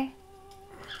bye.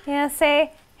 Yeah,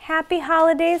 say happy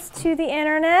holidays to the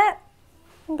internet.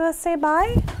 I'm gonna say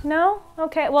bye? No?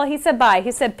 Okay, well, he said bye.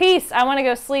 He said, peace. I want to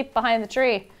go sleep behind the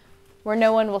tree where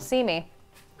no one will see me.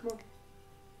 Come on.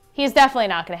 He's definitely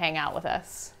not going to hang out with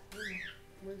us.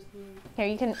 Here,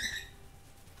 you can...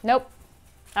 Nope.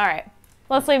 All right.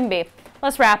 Let's leave him be.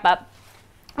 Let's wrap up.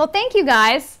 Well, thank you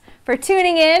guys for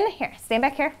tuning in. Here, stand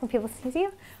back here when people see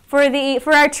you.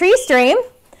 For our tree stream.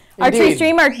 Our tree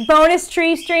stream, our bonus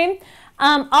tree stream.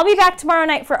 I'll be back tomorrow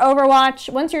night for Overwatch.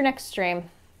 When's your next stream?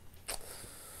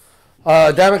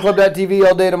 DiamondClub.tv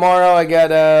all day tomorrow. I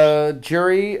got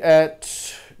Jury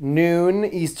at noon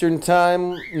Eastern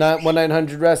Time.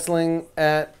 1-900 Wrestling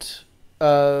at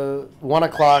 1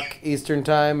 o'clock Eastern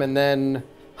Time. And then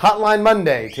Hotline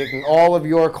Monday, taking all of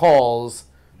your calls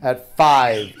at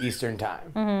 5 Eastern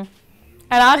Time. Mm-hmm.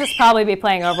 And I'll just probably be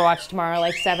playing Overwatch tomorrow,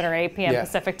 like 7 or 8 p.m.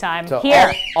 Pacific time. So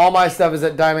here. All my stuff is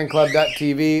at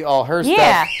DiamondClub.tv. All her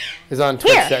stuff is on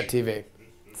Twitch.tv.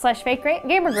 /Fake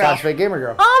Gamer Girl. /Fake Gamer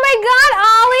Girl. Oh my God,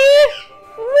 Ollie!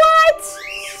 What?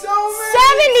 So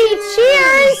 70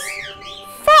 cheers!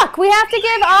 Fuck, we have to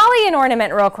give Ollie an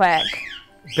ornament real quick.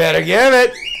 Better give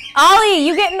it. Ollie,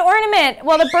 you get an ornament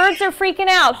while the birds are freaking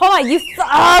out. Hold on,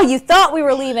 you thought we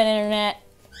were leaving, internet.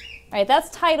 All right, that's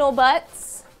title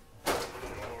butts.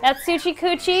 That's Suchi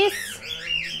Coochies.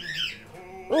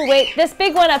 Ooh, wait, this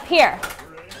big one up here.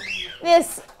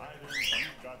 This.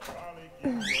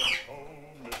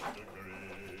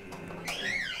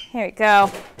 Here we go.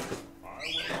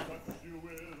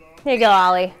 Here you go,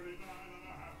 Ollie.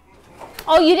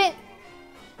 Oh, you didn't.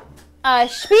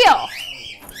 Spiel.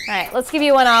 All right, let's give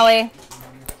you one, Ollie.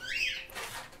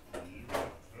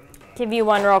 Give you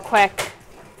one real quick.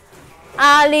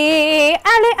 Ollie, Ollie,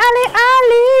 Ollie,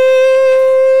 Ollie.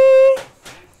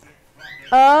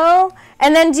 Oh,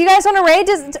 and then do you guys want to raid?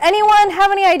 Does anyone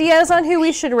have any ideas on who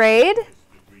we should raid?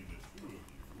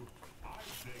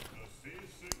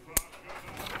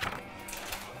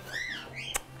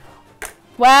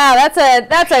 Wow, that's a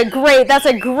great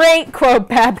quote,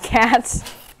 Babcat.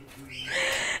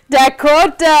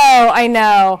 Dakota, I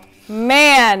know.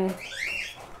 Man.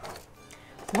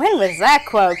 When was that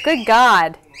quote? Good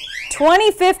God.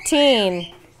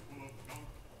 2015.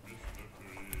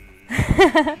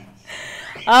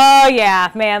 Oh yeah,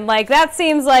 man. Like that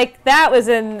seems like that was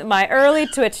in my early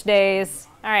Twitch days.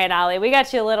 All right, Ollie, we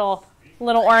got you a little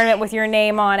ornament with your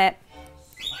name on it.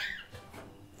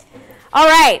 All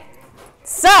right.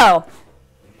 So,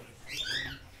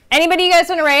 anybody you guys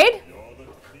want to raid?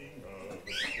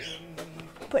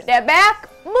 Put that back.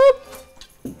 Boop.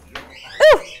 Ooh,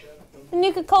 the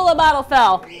Nuka-Cola bottle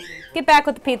fell. Get back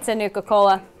with the pizza,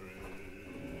 Nuka-Cola.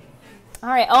 All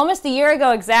right, almost a year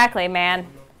ago exactly, man.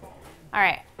 All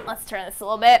right, let's turn this a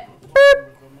little bit. Boop.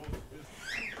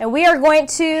 And we are going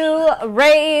to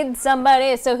raid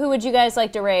somebody. So who would you guys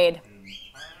like to raid?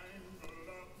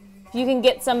 If you can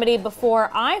get somebody before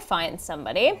I find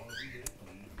somebody,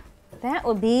 that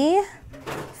would be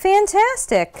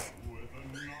fantastic.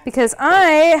 Because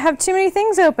I have too many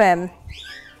things open.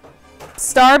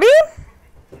 Starby?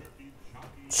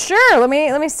 Sure, let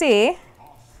me see.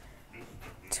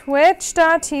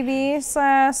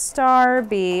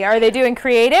 Twitch.tv/Starby. Are they doing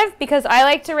creative? Because I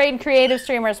like to raid creative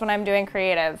streamers when I'm doing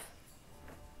creative.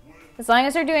 As long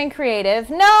as they're doing creative.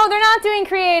 No, they're not doing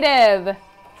creative.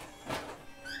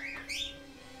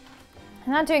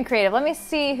 I'm not doing creative. Let me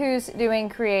see who's doing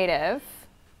creative.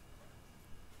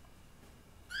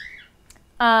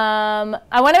 I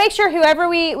want to make sure whoever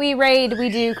we raid,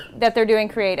 that they're doing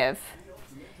creative.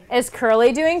 Is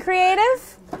Curly doing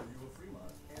creative?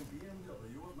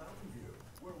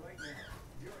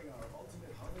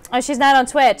 Oh, she's not on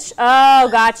Twitch. Oh,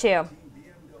 got you.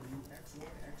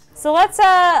 So let's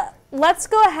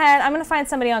go ahead. I'm gonna find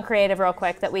somebody on creative real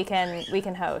quick that we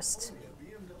can host.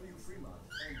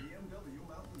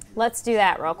 Let's do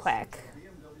that real quick.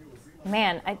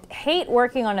 Man, I hate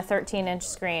working on a 13-inch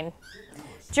screen.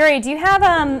 Jury, do you have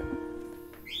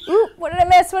ooh, what did I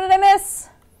miss? What did I miss?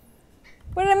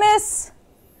 What did I miss?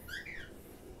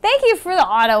 Thank you for the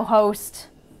auto host.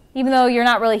 Even though you're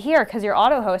not really here because you're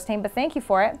auto hosting, but thank you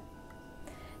for it.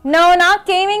 No, not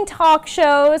gaming talk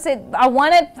shows. I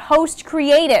want to host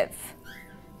creative.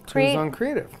 Who's on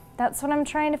creative? That's what I'm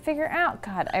trying to figure out.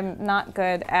 God, I'm not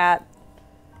good at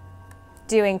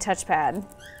doing touchpad.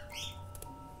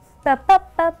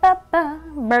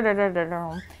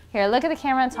 Here, look at the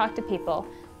camera and talk to people.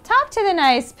 Talk to the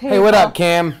nice people. Hey, what up,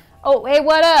 Cam? Oh, hey,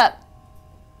 what up?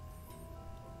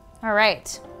 All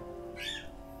right.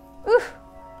 Ooh,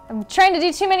 I'm trying to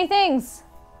do too many things.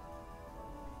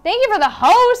 Thank you for the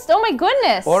host. Oh my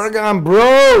goodness. Oregon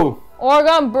bro.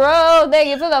 Oregon bro, thank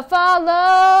you for the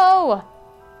follow.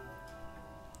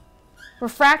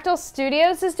 Refractal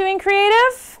Studios is doing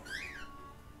creative.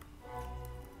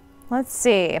 Let's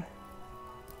see.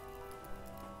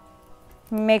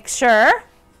 Make sure.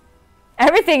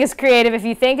 Everything is creative if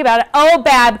you think about it. Oh,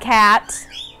 Babcat.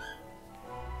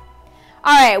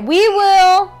 All right, we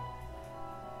will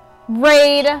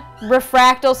raid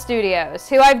Refractal Studios,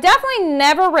 who I've definitely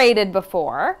never raided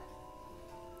before.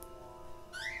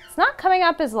 It's not coming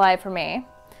up as live for me.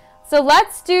 So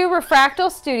let's do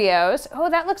Refractal Studios. Oh,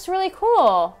 that looks really cool.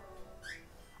 All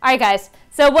right, guys.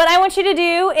 So what I want you to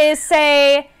do is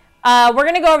say, we're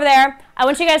going to go over there. I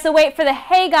want you guys to wait for the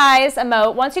Hey Guys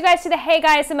emote. Once you guys see the Hey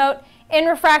Guys emote in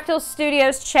Refractal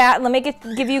Studios chat, let me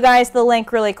give you guys the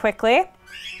link really quickly.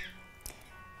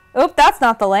 Oop, that's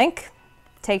not the link.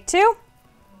 Take two.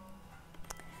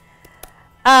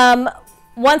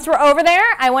 Once we're over there,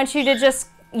 I want you to just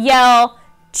yell,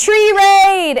 Tree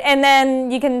Raid! And then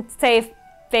you can say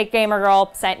Fake Gamer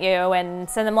Girl sent you and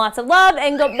send them lots of love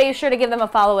and go be sure to give them a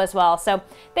follow as well. So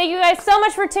thank you guys so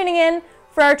much for tuning in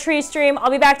for our tree stream.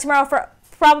 I'll be back tomorrow for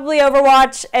probably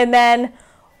Overwatch and then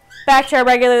back to our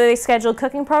regularly scheduled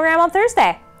cooking program on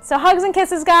Thursday. So hugs and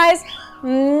kisses, guys.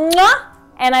 Mwah!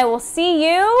 And I will see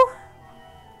you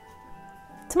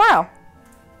tomorrow.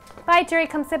 Bye, Jury.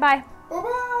 Come say bye.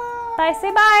 Bye-bye. Bye.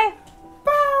 Say bye.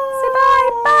 Bye. Say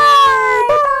bye. Bye.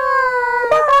 Bye.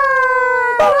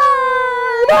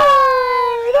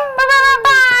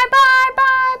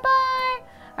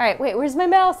 All right, wait, where's my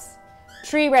mouse?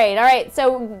 Tree raid. All right,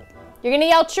 so you're going to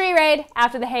yell tree raid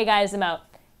after the Hey Guys emote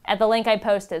at the link I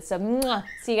posted. So mwah,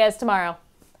 see you guys tomorrow.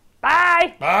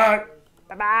 Bye. Bye.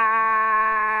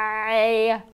 Bye-bye.